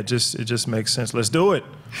 So yeah, it just makes sense. Let's do it.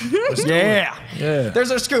 Yeah. There's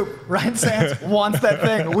our scoop. Ryan Sands wants that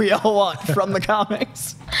thing we all want from the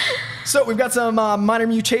comics. So we've got some minor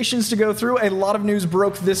mutations to go through. A lot of news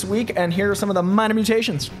broke this week, and here are some of the minor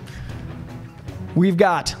mutations. We've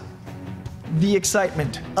got the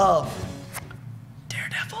excitement of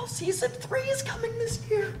Daredevil Season 3 is coming this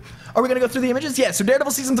year. Are we going to go through the images? Yeah, so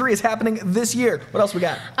Daredevil Season 3 is happening this year. What else we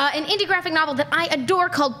got? An indie graphic novel that I adore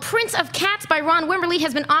called Prince of Cats by Ron Wimberley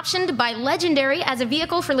has been optioned by Legendary as a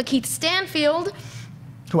vehicle for Lakeith Stanfield,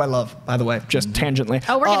 who I love, by the way, just tangentially.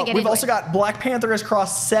 Oh, we're going to get We've also got Black Panther has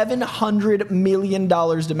crossed $700 million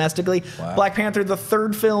domestically. Wow. Black Panther, the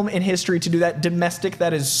 3rd film in history to do that domestic.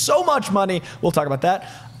 That is so much money. We'll talk about that.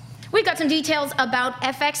 We've got some details about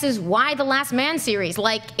FX's Y the Last Man series,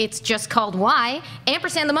 like it's just called Y.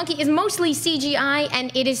 Ampersand the Monkey is mostly CGI,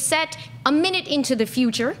 and it is set a minute into the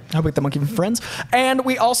future. How about the monkey from Friends? And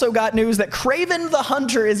we also got news that Kraven the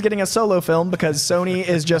Hunter is getting a solo film because Sony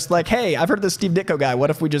is just like, hey, I've heard of this Steve Ditko guy.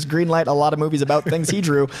 What if we just greenlight a lot of movies about things he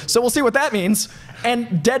drew? So we'll see what that means. And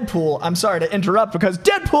Deadpool, I'm sorry to interrupt, because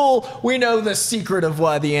Deadpool, we know the secret of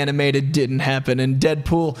why the animated didn't happen. And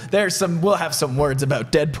Deadpool, we'll have some words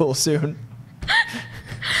about Deadpool soon.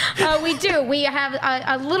 We do. We have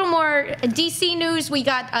a little more DC news. We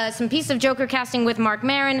got some piece of Joker casting with Mark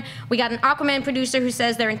Maron. We got an Aquaman producer who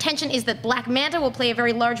says their intention is that Black Manta will play a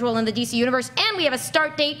very large role in the DC universe. And we have a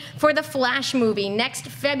start date for the Flash movie next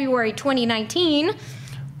February 2019.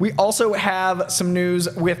 We also have some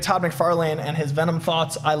news with Todd McFarlane and his Venom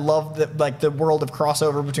thoughts. I love the world of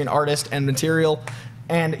crossover between artist and material.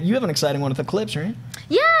 And you have an exciting one with Eclipse, right?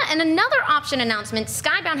 Yeah, and another option announcement.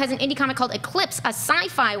 Skybound has an indie comic called Eclipse, a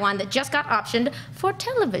sci-fi one that just got optioned for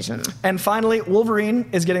television. And finally, Wolverine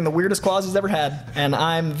is getting the weirdest claws he's ever had. And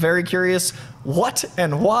I'm very curious what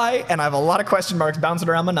and why, and I have a lot of question marks bouncing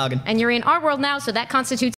around my noggin. And you're in our world now, so that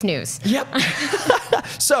constitutes news. Yep.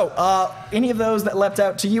 So, any of those that leapt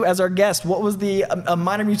out to you as our guest, what was the a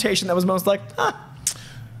minor mutation that was most like,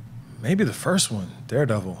 Maybe the first one,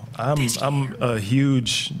 Daredevil. I'm a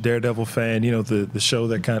huge Daredevil fan. You know, the show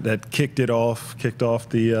that kicked off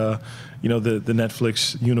the the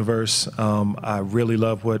Netflix universe. I really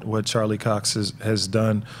love what Charlie Cox has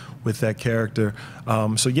done with that character.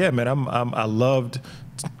 So yeah, man, I loved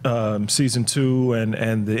season 2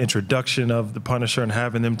 and the introduction of the Punisher and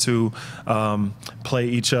having them to play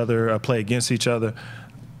against each other,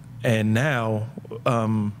 and now.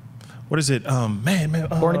 what is it?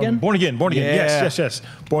 Born Again? Born Again. Yeah. Yes.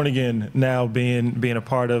 Born Again now being a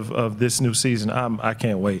part of this new season. I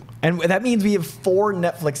can't wait. And that means we have 4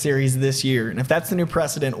 Netflix series this year. And if that's the new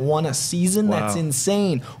precedent, 1 a season, that's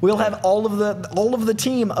insane. We'll have all of the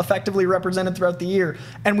team effectively represented throughout the year.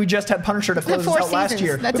 And we just had Punisher to close us out last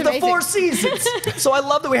year. That's with amazing. the 4 seasons. So I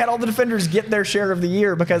love that we had all the Defenders get their share of the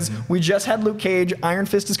year, because we just had Luke Cage. Iron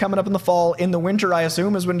Fist is coming up in the fall. In the winter, I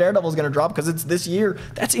assume, is when Daredevil is going to drop, because it's this year.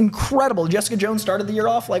 That's incredible. Jessica Jones started the year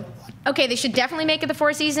off like, what? Okay, they should definitely make it the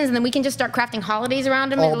 4 seasons, and then we can just start crafting holidays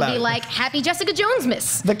around them. All It'll about be it. like Happy Jessica Jones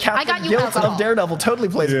Miss. The I Catholic got you guilt alcohol. of Daredevil totally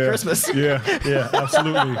plays at Christmas. Yeah,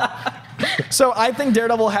 absolutely. So I think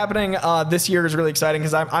Daredevil happening this year is really exciting,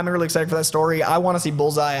 because I'm really excited for that story. I want to see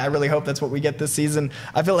Bullseye. I really hope that's what we get this season.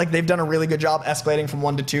 I feel like they've done a really good job escalating from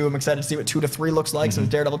 1 to 2. I'm excited to see what 2 to 3 looks like since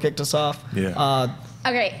Daredevil kicked us off. Yeah.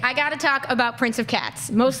 Okay, I gotta talk about Prince of Cats,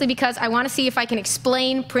 mostly because I want to see if I can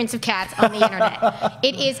explain Prince of Cats on the internet.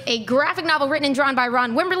 It is a graphic novel written and drawn by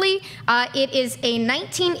Ron Wimberley. It is a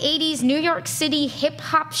 1980s New York City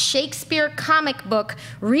hip-hop Shakespeare comic book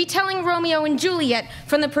retelling Romeo and Juliet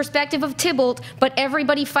from the perspective of Tybalt, but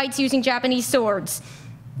everybody fights using Japanese swords.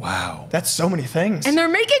 Wow. That's so many things. And they're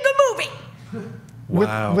making a movie!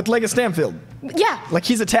 Wow. With Lakeith Stanfield. Yeah. Like,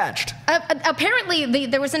 he's attached. Apparently,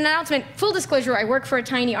 there was an announcement. Full disclosure: I work for a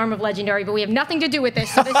tiny arm of Legendary, but we have nothing to do with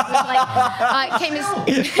this. So this was like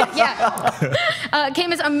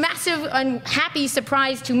came as a massive and happy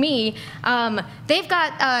surprise to me. They've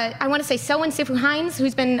got I want to say Selwyn Sifu Hines,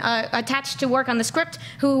 who's been attached to work on the script.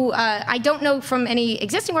 Who I don't know from any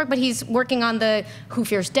existing work, but he's working on the Who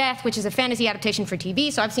Fears Death, which is a fantasy adaptation for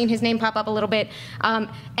TV. So I've seen his name pop up a little bit,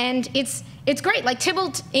 and it's great. Like,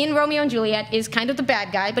 Tybalt in Romeo and Juliet is kind of the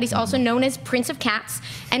bad guy, but he's also known as Prince of Cats,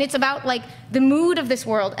 and it's about like the mood of this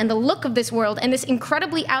world and the look of this world and this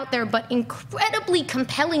incredibly out there but incredibly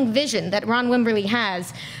compelling vision that Ron Wimberley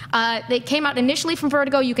has. They came out initially from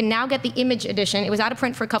Vertigo. You can now get the Image edition. It was out of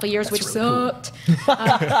print for a couple years, which really sucked.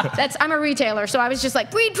 I'm a retailer, so I was just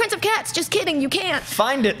like, read Prince of Cats. Just kidding, you can't.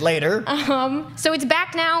 Find it later. So it's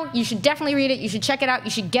back now. You should definitely read it. You should check it out.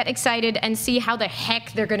 You should get excited and see how the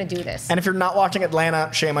heck they're going to do this. And if you're not watching Atlanta,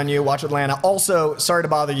 shame on you. Watch Atlanta. Also, sorry to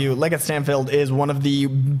bother you, Lakeith Stanfield is one of the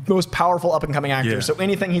most powerful up-and-coming actors. Yeah. So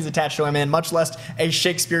anything he's attached to, I'm in, much less a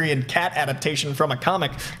Shakespearean cat adaptation from a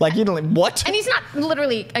comic. Like, you know, like, what? And he's not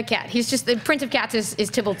literally a cat. He's just the Prince of Cats is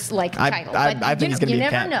Tybalt's like title. I think he's going to be a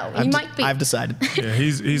cat. You never know. He might be. I've decided. Yeah,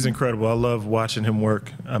 he's incredible. I love watching him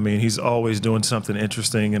work. I mean, he's always doing something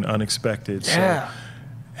interesting and unexpected. Yeah. So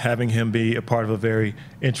having him be a part of a very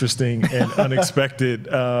interesting and unexpected,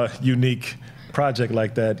 unique project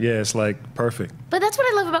like that, yeah, it's like perfect. But that's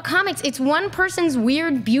what I love about comics. It's one person's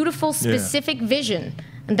weird, beautiful, specific vision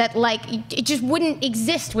that, like, it just wouldn't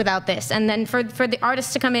exist without this. And then for the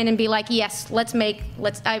artists to come in and be like, yes,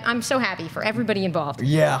 I'm so happy for everybody involved.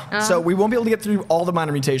 Yeah. So we won't be able to get through all the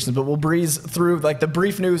minor mutations, but we'll breeze through like the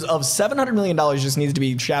brief news of $700 million just needs to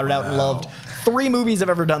be shouted out and loved. 3 movies have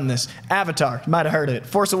ever done this. Avatar, you might have heard of it.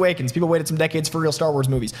 Force Awakens, people waited some decades for real Star Wars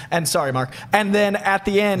movies. And sorry, Mark. And then at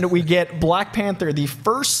the end, we get Black Panther, the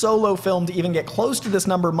first solo film to even get close to this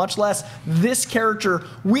number, much less this character.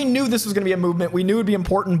 We knew this was going to be a movement. We knew it would be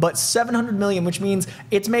important, but 700 million, which means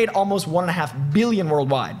it's made almost $1.5 billion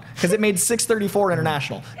worldwide, because it made 634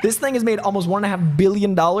 international. This thing has made almost $1.5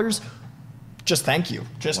 billion. Just thank you.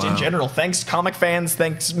 Just in general. Thanks, comic fans.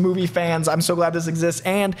 Thanks, movie fans. I'm so glad this exists.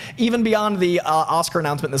 And even beyond the Oscar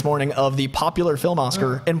announcement this morning of the popular film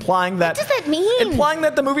Oscar, implying that... What does that mean? Implying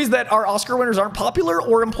that the movies that are Oscar winners aren't popular,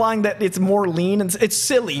 or implying that it's more lean. And it's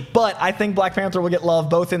silly, but I think Black Panther will get love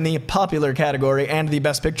both in the popular category and the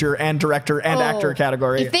Best Picture and Director and Actor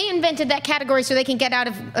category. If they invented that category so they can get out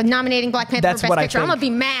of nominating Black Panther for Best Picture, I'm going to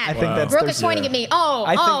be mad. I think that's Brooke is pointing at me.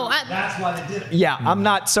 That's why they did it. Yeah, I'm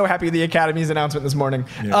not so happy with the Academy's announcement this morning.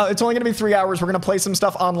 Yeah. It's only going to be 3 hours. We're going to play some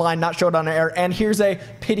stuff online, not show it on air. And here's a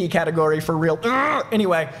pity category for real.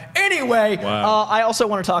 Anyway. Wow. I also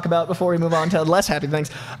want to talk about, before we move on to less happy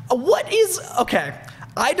things, okay.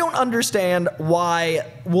 I don't understand why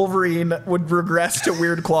Wolverine would regress to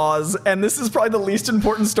weird claws, and this is probably the least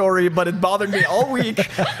important story, but it bothered me all week.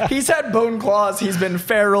 He's had bone claws, he's been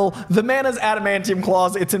feral, the man has adamantium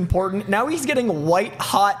claws, it's important. Now he's getting white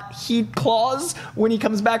hot heat claws when he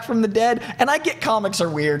comes back from the dead, and I get comics are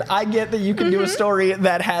weird. I get that you can do a story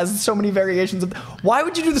that has so many variations of, why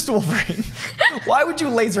would you do this to Wolverine? Why would you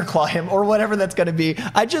laser claw him, or whatever that's gonna be?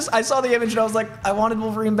 I saw the image and I was like, I wanted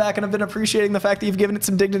Wolverine back, and I've been appreciating the fact that you've given it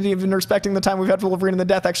some dignity, and respecting the time we've had for Wolverine, and the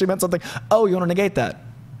death actually meant something. Oh, you want to negate that?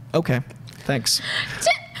 Okay, thanks.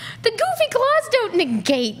 The goofy claws don't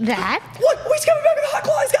negate that. What? Oh, he's coming back with a hot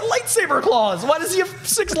claw. He's got lightsaber claws. Why does he have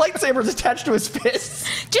 6 lightsabers attached to his fists?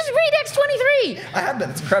 Just read X-23. I have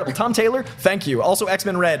been. It's incredible. Tom Taylor, thank you. Also,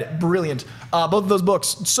 X-Men Red, brilliant. Both of those books,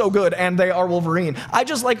 so good, and they are Wolverine. I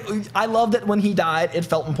love that when he died, it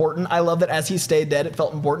felt important. I love that as he stayed dead, it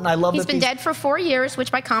felt important. I love He's been dead for 4 years,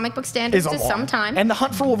 which by comic book standards is some time. And the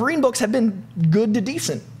Hunt for Wolverine books have been good to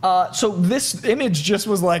decent. So this image just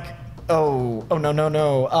was like, oh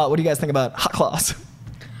no. What do you guys think about hot claws?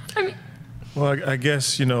 I mean, Well, I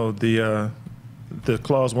guess, you know, the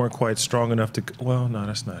claws weren't quite strong enough to. Well, no,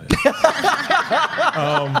 that's not it.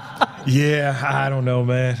 Yeah, I don't know,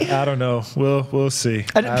 man. I don't know. We'll see.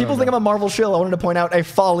 And people think I'm a Marvel shill. I wanted to point out a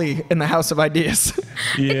folly in the House of Ideas.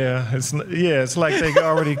 It's like they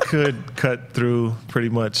already could cut through pretty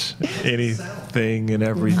much anything and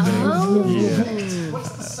everything. Oh.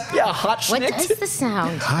 Yeah, hot schnicked. What is the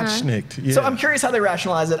sound? Hot schnicked. Yeah. So I'm curious how they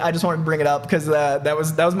rationalize it. I just wanted to bring it up because that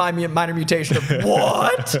was my minor mutation of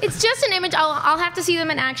what? It's just an image. I'll have to see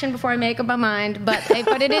them in action before I make up my mind. But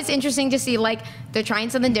it is interesting to see, like, they're trying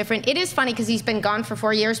something different. It is funny because he's been gone for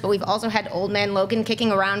 4 years, but we've also had Old Man Logan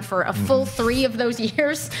kicking around for a full 3 of those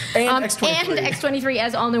years. And X-23. And X-23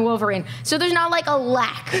 as all-new Wolverine. So there's not, like, a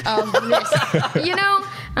lack of this, you know?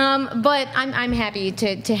 But I'm happy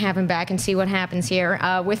to have him back and see what happens here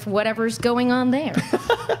with whatever's going on there.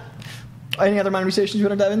 Any other minor mutations you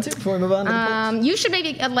want to dive into before we move on to the points? You should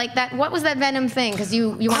maybe like that. What was that Venom thing? Because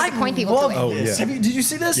you wanted to point people to it. Oh, yeah. Did you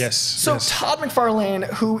see this? Yes. So yes. Todd McFarlane,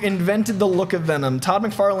 who invented the look of Venom, Todd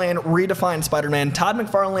McFarlane redefined Spider-Man. Todd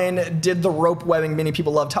McFarlane did the rope webbing many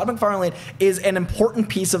people love. Todd McFarlane is an important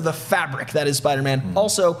piece of the fabric that is Spider-Man.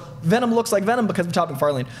 Also, Venom looks like Venom because of Todd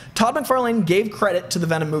McFarlane. Todd McFarlane gave credit to the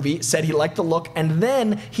Venom movie, said he liked the look, and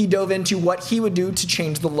then he dove into what he would do to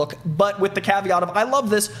change the look, but with the caveat of, I love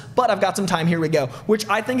this, but I've got some time, here we go. Which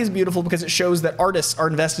I think is beautiful because it shows that artists are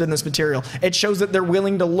invested in this material. It shows that they're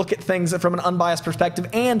willing to look at things from an unbiased perspective,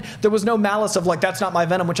 and there was no malice of like, that's not my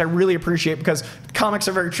Venom, which I really appreciate because comics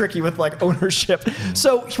are very tricky with like ownership.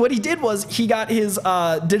 So what he did was he got his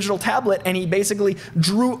digital tablet and he basically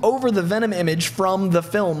drew over the Venom image from the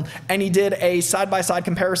film, and he did a side-by-side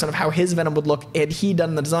comparison of how his Venom would look had he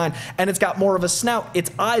done the design. And it's got more of a snout,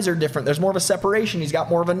 its eyes are different, there's more of a separation, he's got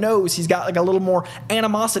more of a nose, he's got like a little more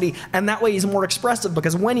animosity, and that way he's more expressive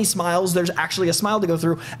because when he smiles, there's actually a smile to go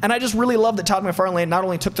through. And I just really love that Todd McFarlane not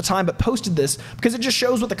only took the time but posted this because it just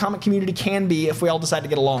shows what the comic community can be if we all decide to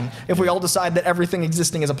get along. If we all decide that everything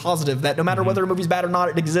existing is a positive, that no matter whether a movie's bad or not,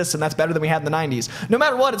 it exists, and that's better than we had in the 90s. No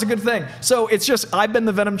matter what, it's a good thing. So it's just, I've been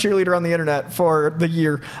the Venom cheerleader on the internet for the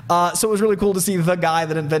year. So it was really cool to see the guy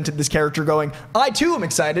that invented this character going, I too am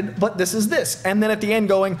excited, but this is this. And then at the end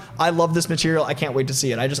going, I love this material, I can't wait to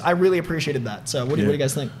see it. I really appreciated that. So what do you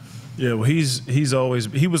guys think? Yeah, well,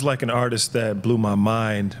 he was like an artist that blew my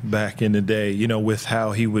mind back in the day, you know, with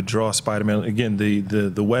how he would draw Spider-Man. Again,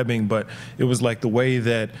 the webbing, but it was like the way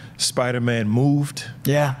that Spider-Man moved.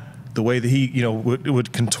 Yeah. The way that he, you know,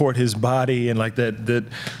 would contort his body, and like that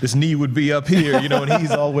this knee would be up here, you know, and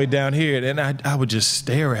he's all the way down here. And I would just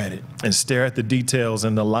stare at it and stare at the details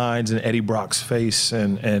and the lines in Eddie Brock's face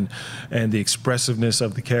and the expressiveness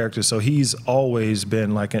of the character. So he's always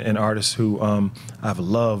been like an artist who I've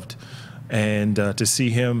loved, and to see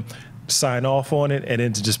him sign off on it and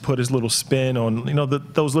then to just put his little spin on, you know,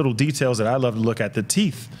 those little details that I love to look at, the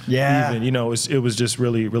teeth. Yeah. Even, you know, it was just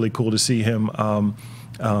really, really cool to see him.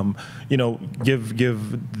 You know,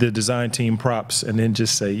 give the design team props and then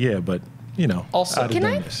just say, yeah, but, you know, also, can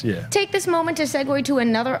I take this moment to segue to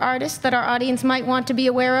another artist that our audience might want to be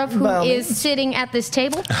aware of who is sitting at this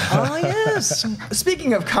table? Oh, yes.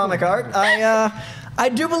 Speaking of comic art, I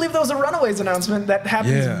do believe there was a Runaways announcement that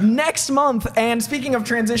happens next month. And speaking of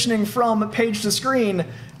transitioning from page to screen,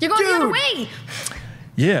 you're going the other way.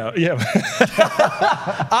 Yeah.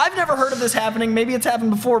 I've never heard of this happening. Maybe it's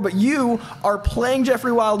happened before, but you are playing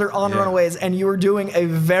Jeffrey Wilder on Runaways, and you are doing a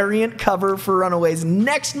variant cover for Runaways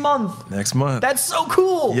next month. Next month. That's so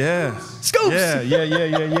cool. Yeah. Scoops.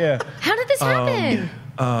 Yeah. How did this happen?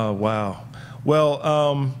 Wow.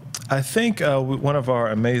 Well, I think one of our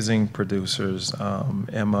amazing producers,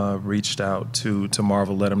 Emma, reached out to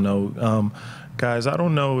Marvel, let them know. Guys, I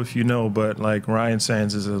don't know if you know, but like Ryan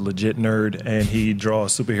Sands is a legit nerd, and he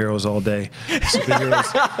draws superheroes all day,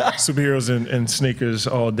 superheroes and sneakers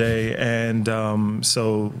all day. And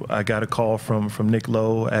so I got a call from Nick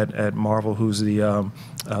Lowe at Marvel, who's the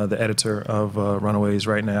editor of Runaways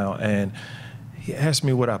right now, and he asked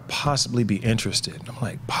me would I possibly be interested. I'm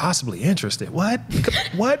like, possibly interested? What?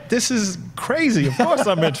 What? This is crazy. Of course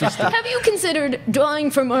I'm interested. Have you considered drawing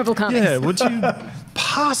for Marvel Comics? Yeah, would you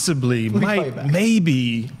possibly,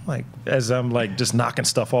 maybe, like, as I'm like just knocking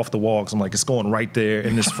stuff off the wall, because I'm like, it's going right there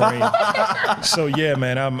in this frame. So yeah,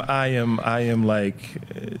 man, I am like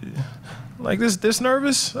this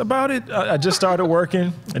nervous about it. I just started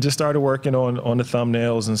working. on the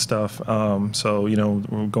thumbnails and stuff. So you know,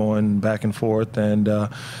 we're going back and forth, and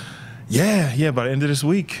yeah. By the end of this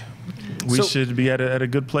week, we should be at a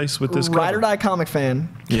good place with this. Ride or Die comic fan,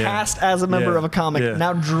 cast as a member of a comic,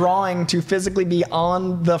 now drawing to physically be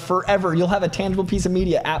on the forever. You'll have a tangible piece of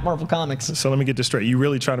media at Marvel Comics. So let me get this straight. You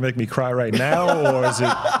really trying to make me cry right now, or is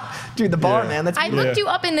it? Dude, the bar, man. That's I looked you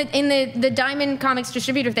up in the Diamond Comics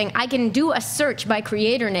distributor thing. I can do a search by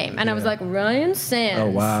creator name, and I was like, Ryan Sands. Oh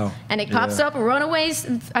wow! And it pops up Runaways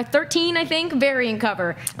 13, I think, variant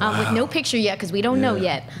cover with no picture yet because we don't know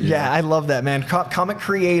yet. Yeah, I love that, man. Comic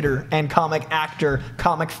creator and comic actor,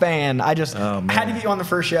 comic fan. I just had to get you on the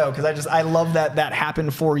first show because I love that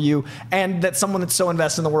happened for you, and that someone that's so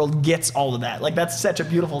invested in the world gets all of that. Like, that's such a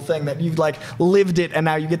beautiful thing that you've like lived it, and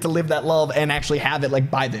now you get to live that love and actually have it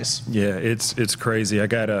like by this. Yeah, it's crazy.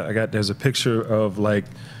 There's a picture of like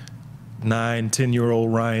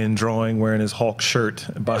 9-10-year-old Ryan drawing wearing his Hulk shirt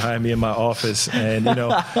behind me in my office, and you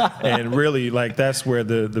know, and really like that's where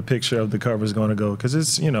the picture of the cover is going to go, because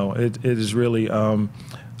it's, you know, it is really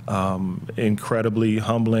incredibly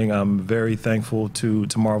humbling. I'm very thankful to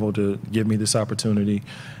Marvel to give me this opportunity,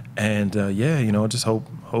 and yeah, you know, just hope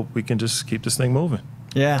we can just keep this thing moving.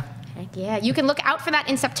 Yeah. Yeah, you can look out for that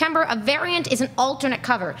in September. A variant is an alternate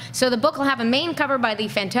cover. So the book will have a main cover by the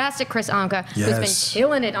fantastic Chris Anka, who's been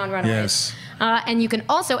killing it on Runaways. Yes. And you can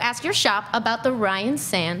also ask your shop about the Ryan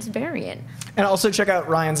Sands variant. And also check out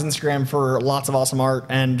Ryan's Instagram for lots of awesome art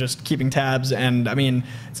and just keeping tabs. And I mean,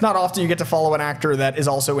 it's not often you get to follow an actor that is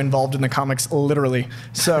also involved in the comics, literally.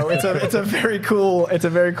 So it's a very cool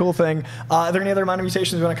thing. Are there any other minor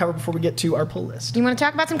mutations we want to cover before we get to our pull list? Do you want to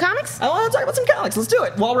talk about some comics? I want to talk about some comics. Let's do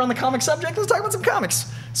it. While we're on the comic subject, let's talk about some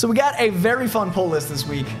comics. So we got a very fun pull list this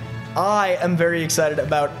week. I am very excited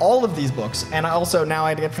about all of these books, and I also now I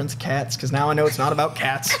had to get friends of cats because now I know it's not about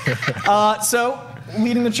cats. So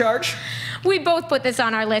leading the charge. We both put this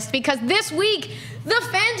on our list because this week, the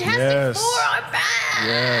Fantastic Four are back!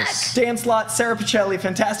 Yes. Dan Slott, Sarah Pichelli,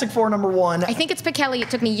 Fantastic Four #1. I think it's Pichelli. It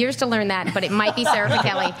took me years to learn that, but it might be Sarah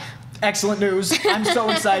Pichelli. Excellent news. I'm so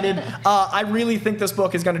excited. I really think this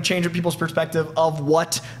book is going to change people's perspective of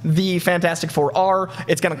what the Fantastic Four are.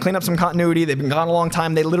 It's going to clean up some continuity. They've been gone a long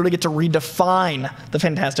time. They literally get to redefine the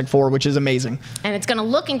Fantastic Four, which is amazing. And it's going to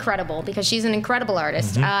look incredible because she's an incredible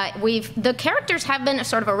artist. The characters have been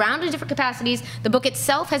sort of around in different capacities. The book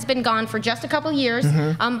itself has been gone for just a couple years,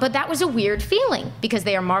 but that was a weird feeling because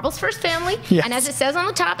they are Marvel's first family. Yes. And as it says on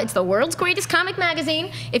the top, it's the world's greatest comic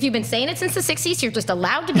magazine. If you've been saying it since the 60s, you're just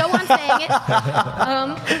allowed to go on saying it.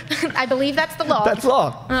 I believe that's the law. That's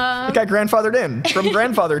law. It got grandfathered in from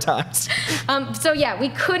grandfather times. So yeah, we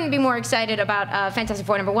couldn't be more excited about Fantastic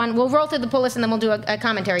Four #1. We'll roll through the pull list and then we'll do a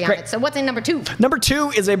commentary on it. So what's in number 2? Number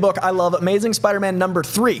 2 is a book I love, Amazing Spider-Man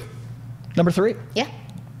 #3. Number 3? Yeah.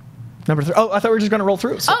 Number 3. Oh, I thought we were just going to roll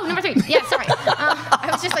through. So. Oh, number 3. Yeah, sorry. I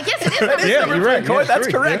was just like, yes, it is number 3. Yeah, you're right. Coy, that's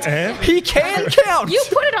correct. Yeah. He can count. You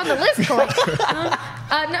put it on the list, Coy.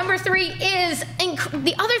 Number 3 is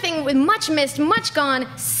the other thing with much missed, much gone,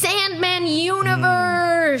 Sandman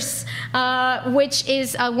Universe, which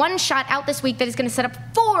is a one-shot out this week that is going to set up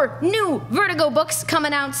 4 new Vertigo books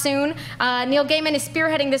coming out soon. Neil Gaiman is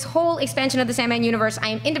spearheading this whole expansion of the Sandman Universe. I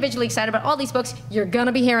am individually excited about all these books. You're going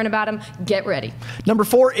to be hearing about them. Get ready. Number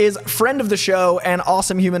 4 is friend of the show and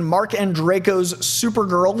awesome human Mark Andreyko's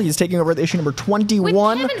Supergirl. He's taking over the issue number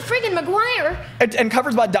 21. With Kevin friggin' Maguire. And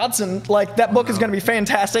covers by Dodson. Like, that book is going to be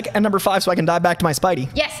fantastic. And number 5, so I can dive back to my Spidey.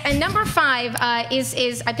 Yes, and number 5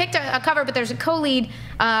 is I picked a cover, but there's a co-lead.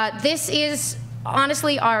 This is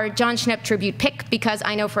honestly our John Schnepp tribute pick because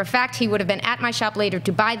I know for a fact he would have been at my shop later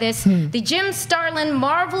to buy this. The Jim Starlin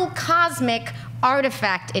Marvel Cosmic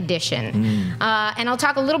Artifact Edition. And I'll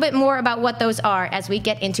talk a little bit more about what those are as we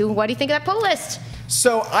get into what do you think of that pull list?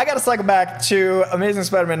 So I got to cycle back to Amazing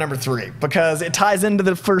Spider-Man #3 because it ties into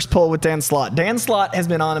the first pull with Dan Slott. Dan Slott has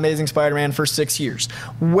been on Amazing Spider-Man for 6 years.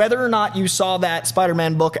 Whether or not you saw that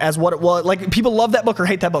Spider-Man book as what it was, like people love that book or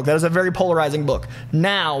hate that book. That is a very polarizing book.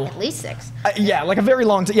 Now, at least 6. Yeah, like a very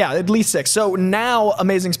long time. Yeah, at least 6. So now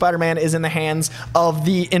Amazing Spider-Man is in the hands of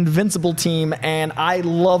the Invincible team, and I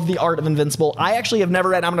love the art of Invincible. I actually have never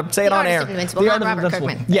read. I'm going to say it on air. The Art of Invincible, not Robert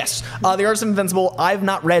Kirkman. Yes, the Art of Invincible. I've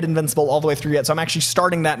not read Invincible all the way through yet, so I'm actually actually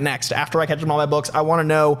starting that next. After I catch up on my books, I want to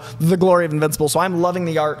know the glory of Invincible. So I'm loving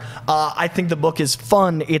the art. I think the book is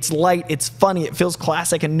fun. It's light. It's funny. It feels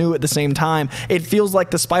classic and new at the same time. It feels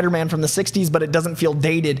like the Spider-Man from the 60s, but it doesn't feel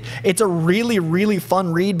dated. It's a really, really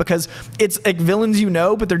fun read because it's like villains you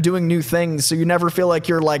know, but they're doing new things. So you never feel like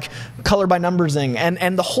you're like color by numbersing.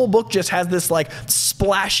 And the whole book just has this like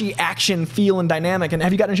splashy action feel and dynamic. And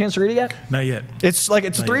have you gotten a chance to read it yet? Not yet. It's like,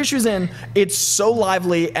 it's 3 issues in. It's so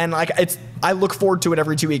lively, and like I look forward to it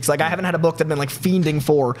every 2 weeks. Like I haven't had a book that I've been like fiending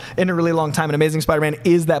for in a really long time. And Amazing Spider-Man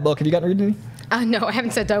is that book. Have you gotten to read it? No, I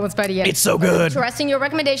haven't sat down with Spidey yet. It's so good. Trusting your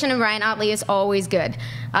recommendation of Ryan Otley is always good.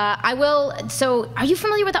 I will. So, are you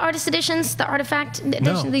familiar with the artist editions, the artifact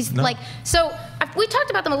editions? No. We talked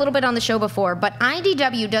about them a little bit on the show before, but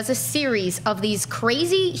IDW does a series of these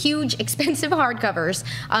crazy, huge, expensive hardcovers.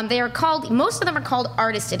 They are called. Most of them are called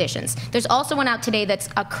artist editions. There's also one out today that's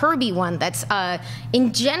a Kirby one. That's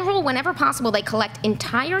in general, whenever possible, they collect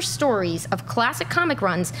entire stories of classic comic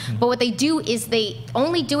runs. But what they do is they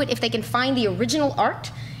only do it if they can find the original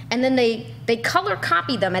art, and then they color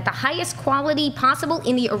copy them at the highest quality possible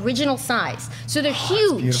in the original size. So they're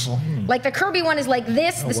huge. Beautiful. Like the Kirby one is like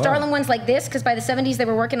this, the Starlin one's like this, because by the 70s they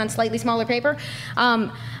were working on slightly smaller paper.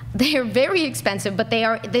 They are very expensive, but they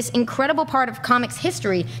are this incredible part of comics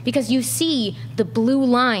history because you see the blue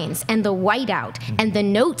lines and the whiteout and the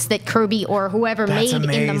notes that Kirby or whoever made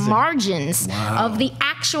in the margins of the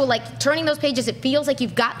actual, like turning those pages, it feels like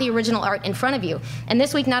you've got the original art in front of you. And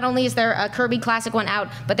this week, not only is there a Kirby classic one out,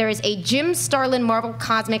 but there is a Jim Starlin Marvel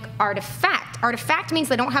Cosmic Artifact. Artifact means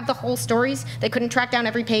they don't have the whole stories. They couldn't track down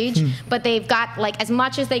every page, but they've got like as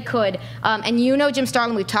much as they could. And you know Jim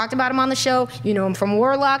Starlin, we've talked about him on the show. You know him from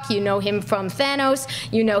Warlock. You know him from Thanos.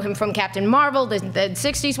 You know him from Captain Marvel, the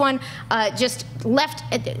 60s one. Just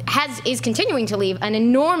is continuing to leave an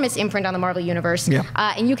enormous imprint on the Marvel Universe. Yeah.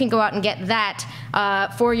 And you can go out and get that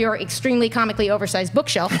for your extremely comically oversized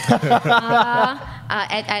bookshelf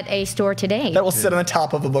at a store today. That will sit on the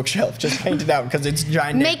top of a bookshelf, just painted out because it's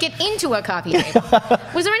giant. Make it into a coffee table.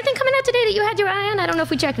 Was there anything coming out today that you had your eye on? I don't know if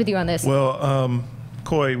we checked with you on this. Well,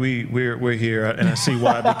 Coy, we're here, and I see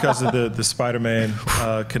why, because of the Spider-Man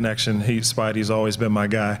connection. Spidey's always been my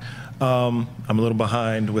guy. I'm a little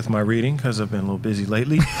behind with my reading because I've been a little busy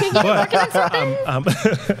lately. But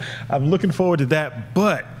I'm looking forward to that.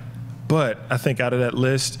 But I think out of that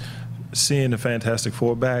list, seeing the Fantastic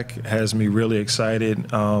Four back has me really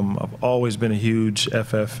excited. I've always been a huge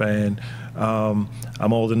FF fan.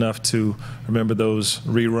 I'm old enough to remember those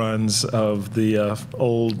reruns of the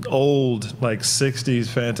old like 60s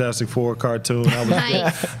Fantastic Four cartoon.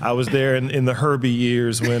 I was there in the Herbie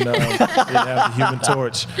years when they had the Human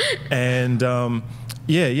Torch, and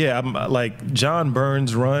I'm like John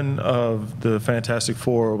Byrne's run of the Fantastic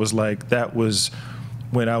Four was like, that was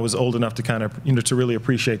when I was old enough to kind of, to really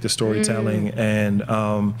appreciate the storytelling. And,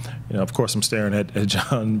 of course I'm staring at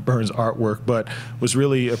John Byrne's artwork, but was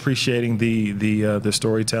really appreciating the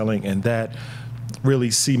storytelling, and that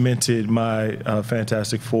really cemented my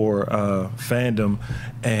Fantastic Four fandom.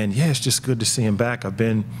 And yeah, it's just good to see him back. I've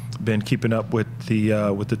been keeping up with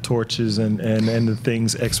the Torches and the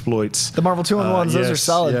Thing's exploits. The Marvel 2-in-1s, those are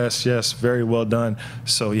solid. Yes, very well done.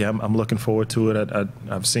 So yeah, I'm looking forward to it.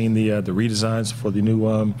 I've seen the redesigns for the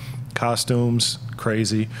new costumes,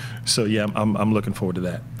 crazy. So yeah, I'm looking forward to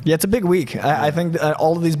that. Yeah, it's a big week. I think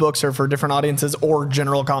all of these books are for different audiences or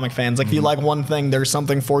general comic fans. Like if you like one thing, there's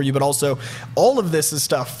something for you, but also all of this is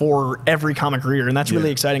stuff for every comic reader, and that's really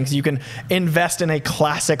exciting because you can invest in a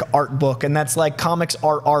classic art book, and that's like comics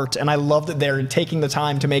are art, and I love that they're taking the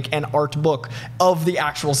time to make an art book of the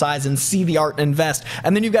actual size and see the art and invest.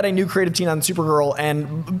 And then you've got a new creative team on Supergirl,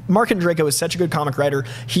 and Mark Andreyko is such a good comic writer.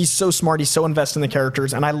 He's so smart, he's so invested in the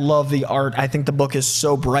characters, and I love the art. I think the book is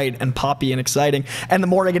so bright and poppy and exciting, and the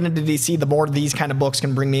more I get into DC, the more these kind of books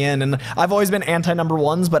can bring me in. And I've always been anti-number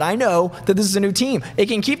ones, but I know that this is a new team. It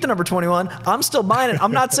can keep the number 21. I'm still buying it.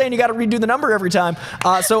 I'm not saying you got to redo the number every time.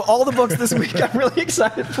 So all the books this week I'm really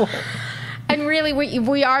excited for. And really,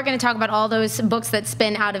 we are going to talk about all those books that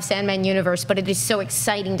spin out of Sandman universe, but it is so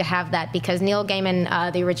exciting to have that because Neil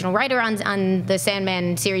Gaiman, the original writer on the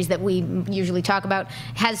Sandman series that we usually talk about,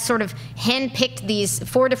 has sort of handpicked these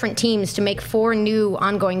 4 different teams to make 4 new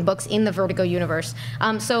ongoing books in the Vertigo universe.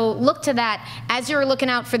 So look to that. As you're looking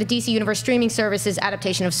out for the DC Universe streaming services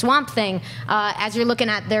adaptation of Swamp Thing, as you're looking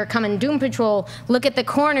at their coming Doom Patrol, look at the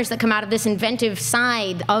corners that come out of this inventive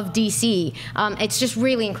side of DC. It's just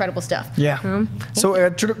really incredible stuff. Yeah. So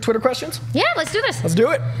Twitter questions? Yeah, let's do this. Let's do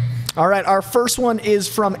it. All right, our first one is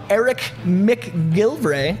from Eric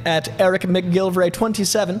McGilvray at Eric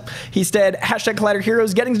McGilvray27. He said, hashtag Collider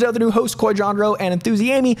Heroes, getting to know the new host, Coy Jandreau, and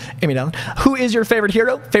enthusiast Amy Dallen. Who is your favorite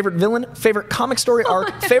hero, favorite villain, favorite comic story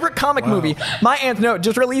arc, favorite comic movie? My answer, no,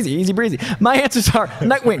 just real easy breezy. My answers are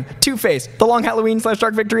Nightwing, Two-Face, The Long Halloween /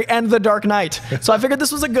 Dark Victory, and The Dark Knight. So I figured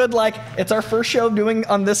this was a good, it's our first show doing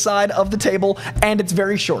on this side of the table, and it's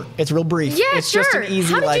very short. It's real brief. Yeah, it's sure. just an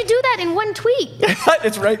easy, How did you do that in one tweet?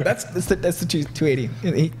 It's right. That's the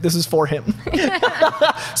 280. This is for him.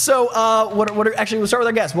 So, actually, we'll start with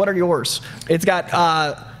our guess. What are yours? It's got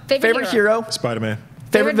favorite hero, Spider-Man.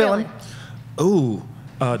 Favorite villain. Ooh,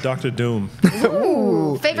 Dr. Doom.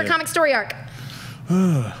 Ooh, favorite comic story arc.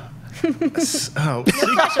 No pressure.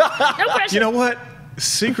 You know what?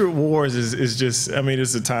 Secret Wars is just, I mean,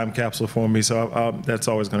 it's a time capsule for me, so that's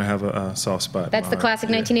always going to have a soft spot. That's the classic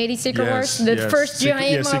 1980s Secret Wars? The first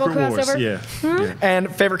giant Marvel crossover? Yeah.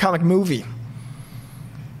 And favorite comic movie?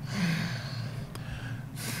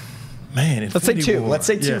 Man, let's say two. War. Let's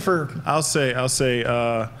say two for... I'll say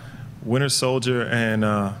Winter Soldier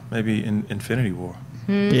and maybe Infinity War.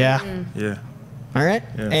 Yeah. Yeah. All right.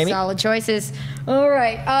 Yeah. Amy? Solid choices. All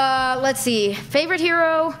right. Let's see. Favorite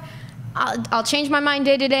hero... I'll change my mind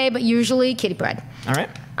day to day, but usually Kitty Pryde. All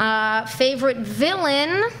right. Favorite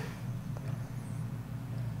villain?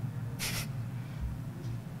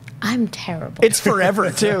 I'm terrible. It's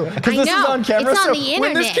forever, too. Because this is on camera. It's on so the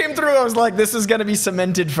when this internet. came through, I was like, this is going to be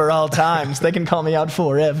cemented for all times. They can call me out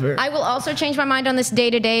forever. I will also change my mind on this day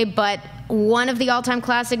to day, but one of the all-time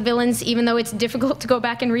classic villains, even though it's difficult to go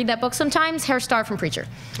back and read that book sometimes, Hair Star from Preacher.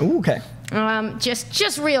 Ooh, okay.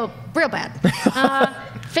 Just real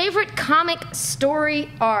bad. Favorite comic story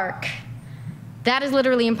arc? That is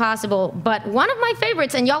literally impossible, but one of my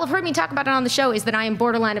favorites, and y'all have heard me talk about it on the show, is that I am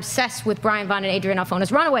borderline obsessed with Brian Vaughan and Adrian Alfona's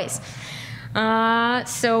Runaways.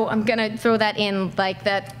 So I'm gonna throw that in,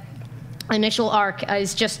 that initial arc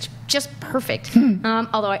is just perfect.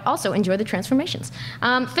 Although I also enjoy the transformations.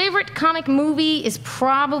 Favorite comic movie is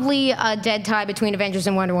probably a dead tie between Avengers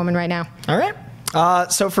and Wonder Woman right now. All right.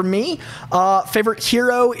 So for me, favorite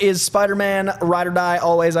hero is Spider-Man, ride or die,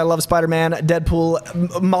 always. I love Spider-Man.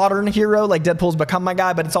 Deadpool, modern hero, Deadpool's become my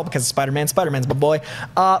guy, but it's all because of Spider-Man. Spider-Man's my boy.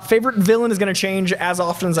 Favorite villain is going to change as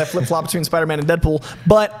often as I flip-flop between Spider-Man and Deadpool,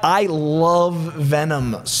 but I love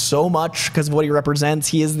Venom so much because of what he represents.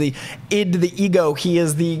 He is the id, the ego. He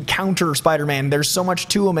is the counter Spider-Man. There's so much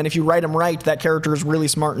to him, and if you write him right, that character is really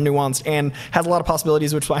smart and nuanced and has a lot of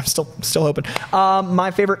possibilities, which I'm still hoping.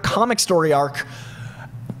 My favorite comic story arc,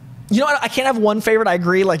 you know what? I can't have one favorite. I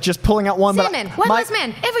agree. Just pulling out one. Sandman, One Last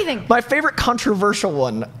Man, everything. My favorite controversial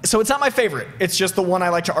one. So it's not my favorite. It's just the one I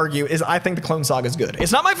like to argue. Is I think the Clone Saga is good.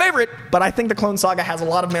 It's not my favorite, but I think the Clone Saga has a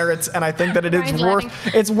lot of merits, and I think that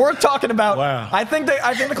it's worth talking about. Wow. I think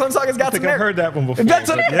the Clone Saga's got some merit. I've heard that one before. That's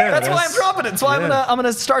why I'm dropping it. So I'm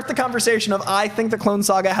gonna start the conversation of I think the Clone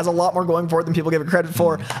Saga has a lot more going for it than people give it credit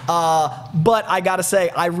for. But I gotta say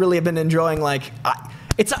I really have been enjoying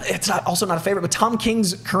It's also not a favorite, but Tom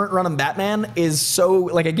King's current run on Batman is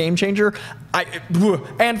so a game changer.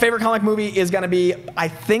 And favorite comic movie is going to be, I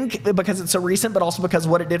think, because it's so recent, but also because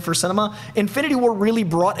of what it did for cinema. Infinity War really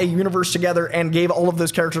brought a universe together and gave all of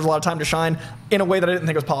those characters a lot of time to shine in a way that I didn't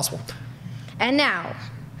think was possible. And now,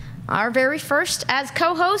 our very first as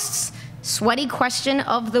co-hosts, sweaty question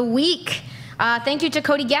of the week. Thank you to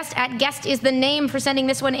Cody Guest at Guest is the name for sending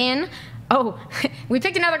this one in. Oh, we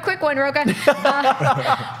picked another quick one, Roka.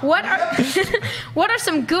 What are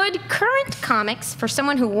some good current comics for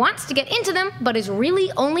someone who wants to get into them but is really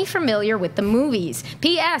only familiar with the movies?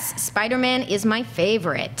 P.S. Spider-Man is my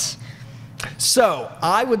favorite. So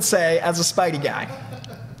I would say, as a Spidey guy,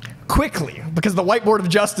 quickly, because the whiteboard of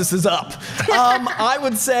justice is up, I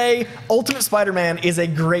would say Ultimate Spider-Man is a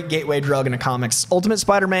great gateway drug into comics. Ultimate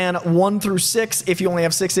Spider-Man 1 through 6, if you only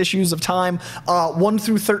have 6 issues of time. 1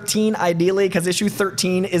 through 13, ideally, because issue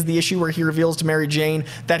 13 is the issue where he reveals to Mary Jane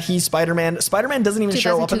that he's Spider-Man. Spider-Man doesn't even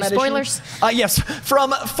show up in that spoilers. issue. Yes,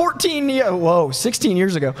 from 16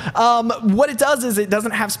 years ago. What it does is it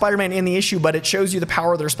doesn't have Spider-Man in the issue, but it shows you the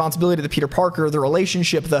power, the responsibility of Peter Parker, the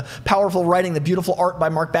relationship, the powerful writing, the beautiful art by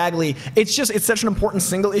Mark Bagley. It's such an important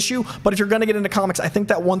single issue, but if you're going to get into comics, I think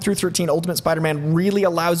that 1 through 13 Ultimate Spider-Man really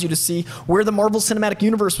allows you to see where the Marvel Cinematic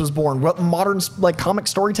Universe was born, what modern comic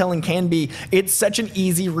storytelling can be. It's such an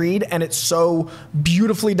easy read, and it's so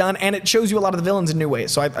beautifully done, and it shows you a lot of the villains in new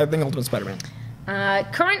ways. So I think Ultimate Spider-Man.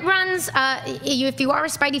 Current runs, if you are a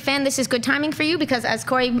Spidey fan, this is good timing for you because, as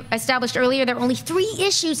Coy established earlier, there are only 3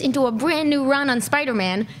 issues into a brand new run on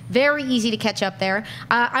Spider-Man. Very easy to catch up there.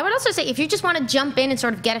 I would also say, if you just want to jump in and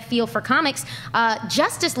sort of get a feel for comics,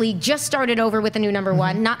 Justice League just started over with a new number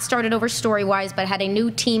 1. Not started over story-wise, but had a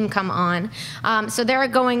new team come on. So they're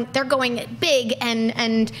going big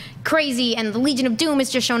and crazy, and the Legion of Doom has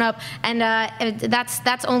just shown up, and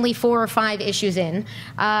that's only 4 or 5 issues in.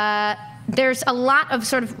 There's a lot of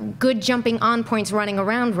sort of good jumping on points running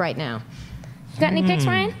around right now. You got any picks,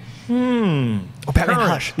 Ryan? Oh, Batman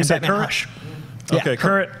Hush. Is that Batman current? Hush. Okay,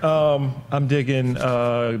 current. I'm digging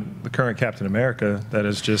the current Captain America that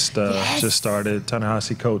has just started.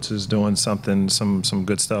 Ta-Nehisi Coates is doing some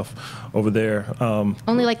good stuff over there.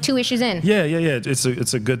 Only like 2 issues in. Yeah.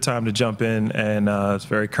 It's a good time to jump in, and it's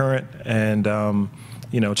very current and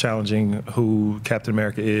challenging who Captain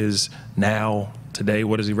America is now. Today,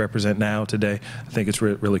 what does he represent now, today? I think it's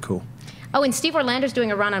really cool. Oh, and Steve Orlando's doing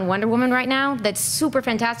a run on Wonder Woman right now that's super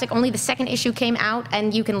fantastic. Only the 2nd issue came out,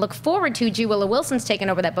 and you can look forward to G. Willow Wilson's taking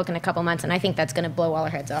over that book in a couple months, and I think that's going to blow all our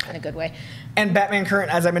heads off in a good way. And Batman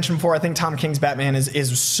Current, as I mentioned before, I think Tom King's Batman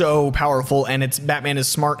is so powerful, and Batman is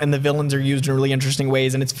smart, and the villains are used in really interesting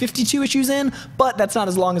ways, and it's 52 issues in, but that's not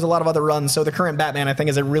as long as a lot of other runs, so the current Batman, I think,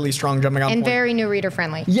 is a really strong jumping on point. And very new reader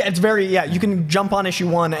friendly. Yeah, it's very, you can jump on issue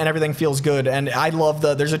 1, and everything feels good, and I love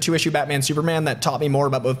there's a 2-issue Batman Superman that taught me more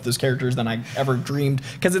about both those characters than I ever dreamed,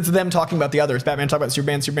 because it's them talking about the others. Batman talking about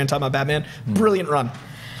Superman, Superman talking about Batman. Brilliant run.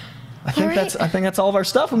 I think that's all of our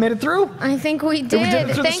stuff. We made it through. I think we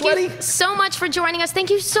did. Thank you so much for joining us.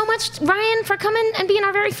 Thank you so much, Ryan, for coming and being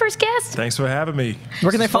our very first guest. Thanks for having me.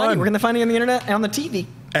 Where can they find you? Where can they find you on the internet and on the TV?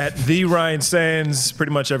 At the Ryan Sands,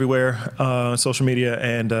 pretty much everywhere, social media,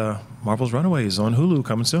 and Marvel's Runaways on Hulu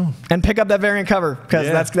coming soon. And pick up that variant cover,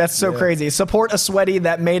 because that's so crazy. Support a sweaty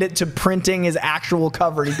that made it to printing his actual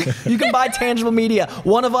cover. You can buy tangible media.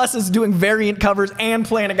 One of us is doing variant covers and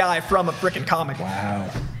playing a guy from a freaking comic. Wow.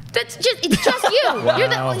 It's just you. Wow. You're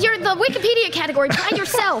the Wikipedia category by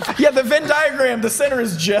yourself. Yeah, the Venn diagram, the center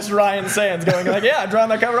is just Ryan Sands going like, yeah, I'm drawing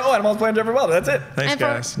that cover. Oh, I'm also playing Jeffrey Welder. That's it. Thanks,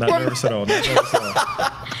 guys. Not nervous at all.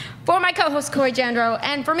 For my co-host, Coy Jandreau,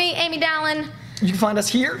 and for me, Amy Dallen. You can find us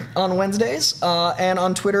here on Wednesdays and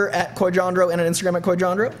on Twitter at Coy Jandreau and on Instagram at Coy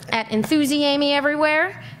Jandreau. At Enthusi-Amy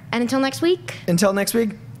everywhere. And until next week.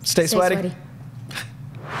 Stay sweaty.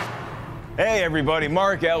 Hey everybody,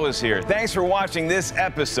 Mark Ellis here. Thanks for watching this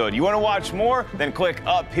episode. You want to watch more? Then click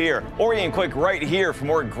up here. Or you can click right here for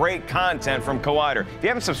more great content from Collider. If you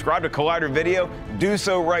haven't subscribed to Collider Video, do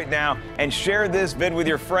so right now and share this vid with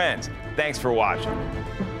your friends. Thanks for watching.